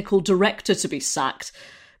technical director, to be sacked.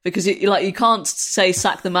 Because you can't say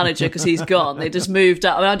sack the manager because he's gone. They just moved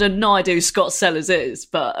out. I mean, I have no idea who Scott Sellers is,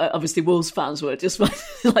 but obviously Wolves fans were just like...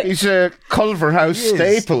 He's a Culverhouse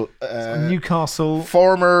staple. Newcastle.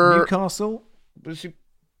 Former... Newcastle? Was he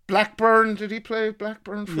Blackburn? Did he play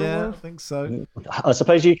Blackburn for a while? I think so. I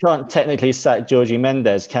suppose you can't technically sack Georgie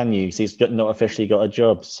Mendes, can you? Because he's not officially got a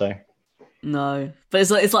job, so... No, but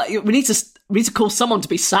it's like we need to call someone to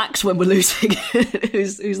be sacked when we're losing.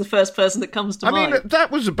 who's the first person that comes to mind? I mean, that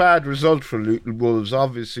was a bad result for Wolves,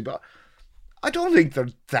 obviously, but I don't think they're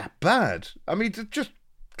that bad. I mean, they just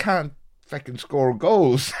can't fucking score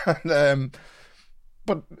goals.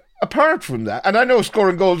 But apart from that, and I know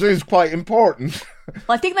scoring goals is quite important.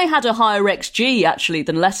 I think they had a higher XG actually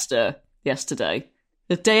than Leicester yesterday.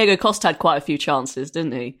 Diego Costa had quite a few chances,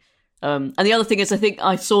 didn't he? And the other thing is, I think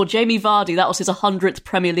I saw Jamie Vardy, that was his 100th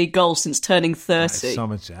Premier League goal since turning 30.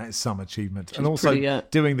 That is some achievement. And also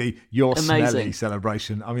doing the You're amazing. Smelly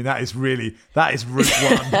celebration. I mean, that is Route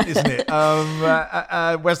 1, isn't it?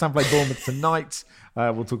 West Ham play Bournemouth tonight.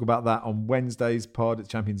 We'll talk about that on Wednesday's pod at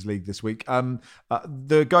Champions League this week.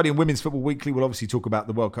 The Guardian Women's Football Weekly will obviously talk about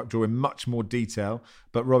the World Cup draw in much more detail.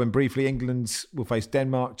 But Robin, briefly, England will face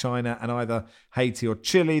Denmark, China and either Haiti or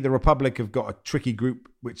Chile. The Republic have got a tricky group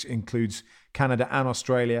which includes Canada and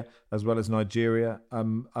Australia as well as Nigeria.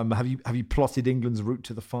 Have you plotted England's route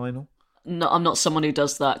to the final? No, I'm not someone who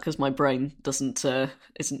does that because my brain doesn't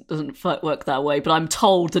work that way. But I'm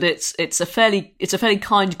told that it's a fairly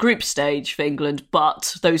kind group stage for England.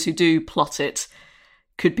 But those who do plot it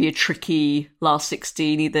could be a tricky last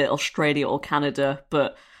 16, either Australia or Canada.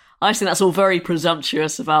 But I think that's all very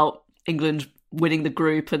presumptuous about England winning the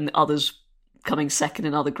group and others coming second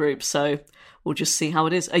in other groups. So we'll just see how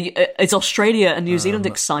it is. Is Australia and New Zealand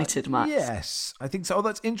excited, Max? Yes, I think so. Oh,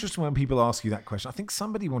 that's interesting when people ask you that question. I think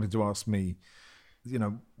somebody wanted to ask me,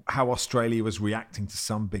 how Australia was reacting to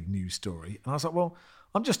some big news story. And I was like, well,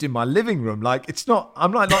 I'm just in my living room. Like, it's not,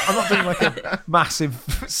 I'm not doing like a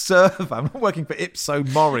massive survey. I'm not working for Ipso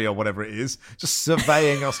Mori or whatever it is, just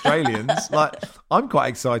surveying Australians. Like, I'm quite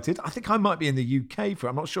excited. I think I might be in the UK for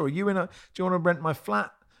it. I'm not sure. Do you want to rent my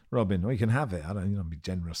flat, Robin? Or you can have it. I don't know, be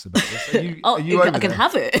generous about this. I can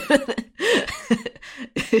have it.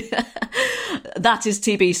 That is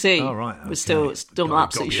TBC. All right. Okay. We're still not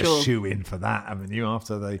absolutely sure. Got to be a shoe-in for that, haven't you,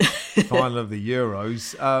 after the final of the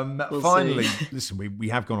Euros. We'll finally, see. Listen, we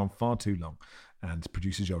have gone on far too long, and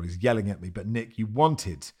producer Joel is yelling at me. But Nick, you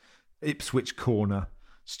wanted Ipswich Corner.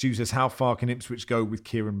 Stu says, how far can Ipswich go with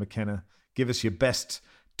Kieran McKenna? Give us your best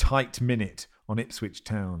tight minute on Ipswich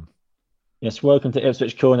Town. Yes, welcome to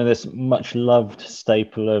Ipswich Corner, this much-loved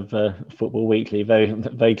staple of Football Weekly. Very,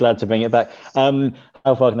 very glad to bring it back.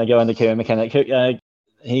 How far can they go under Kieran McKenna?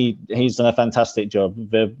 He's done a fantastic job.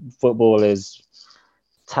 The football is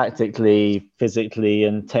tactically, physically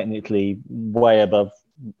and technically way above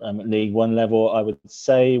League One level, I would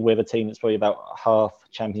say, with a team that's probably about half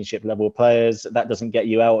Championship level players. That doesn't get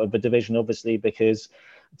you out of the division, obviously, because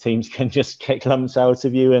teams can just kick lumps out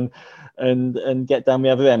of you and get down the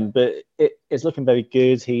other end. But it's looking very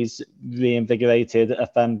good. He's reinvigorated a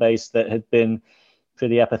fan base that had been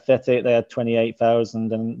pretty apathetic. They had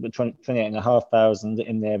 28,500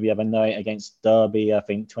 in there the other night against Derby. I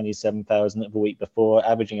think 27,000 the week before,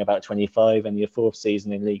 averaging about 25 in your fourth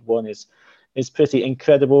season in League One is pretty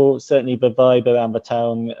incredible. Certainly the vibe around the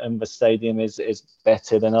town and the stadium is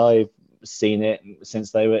better than I've seen it since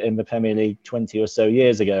they were in the Premier League 20 or so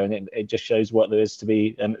years ago, and it just shows what there is to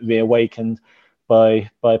be reawakened by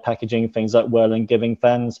packaging things up well and giving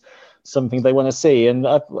fans something they want to see. And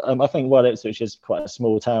I think while Ipswich is quite a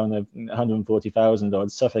small town of 140,000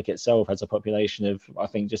 odd, Suffolk itself has a population of, I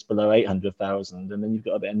think, just below 800,000. And then you've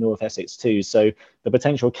got a bit of North Essex too. So the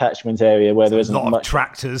potential catchment area where there isn't much... a lot of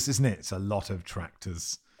tractors, isn't it? It's a lot of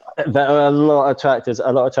tractors. There are a lot of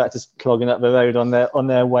tractors clogging up the road on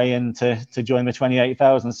their way in to join the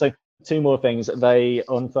 28,000. So two more things.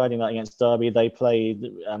 On Friday night against Derby, they played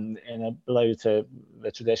in a blow to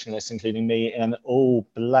the traditionalists, including me, in an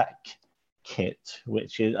all-black kit,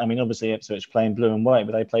 which is, I mean, obviously Ipswich playing blue and white,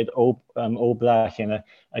 but they played all black in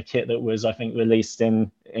a kit that was, I think, released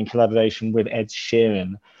in collaboration with Ed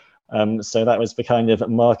Sheeran. So that was the kind of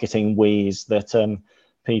marketing wheeze that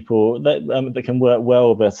people that can work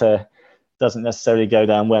well, but doesn't necessarily go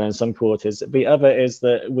down well in some quarters. The other is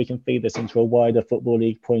that we can feed this into a wider Football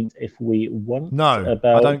League point if we want. No,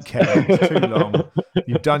 I don't care. It's too long.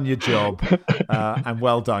 You've done your job, and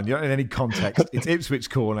well done. You don't need any context. It's Ipswich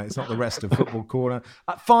Corner. It's not the rest of Football Corner.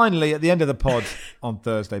 Finally, at the end of the pod on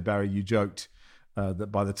Thursday, Barry, you joked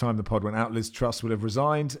that by the time the pod went out, Liz Truss would have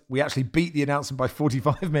resigned. We actually beat the announcement by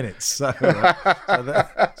 45 minutes. So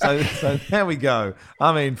there we go.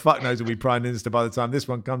 I mean, fuck knows who'll be Prime Minister by the time this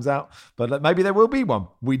one comes out. But maybe there will be one.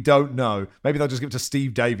 We don't know. Maybe they'll just give it to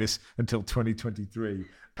Steve Davis until 2023.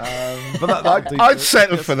 But I'd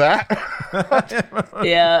settle for that.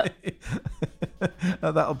 Yeah.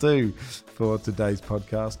 That'll do for today's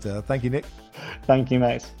podcast. Thank you, Nick. Thank you,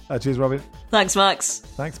 Max. Cheers, Robin. Thanks, Max.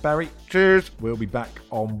 Thanks, Barry. Cheers. We'll be back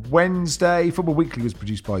on Wednesday. Football Weekly was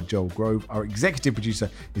produced by Joel Grove. Our executive producer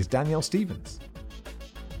is Danielle Stevens.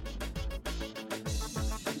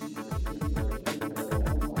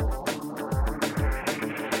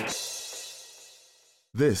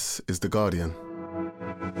 This is The Guardian.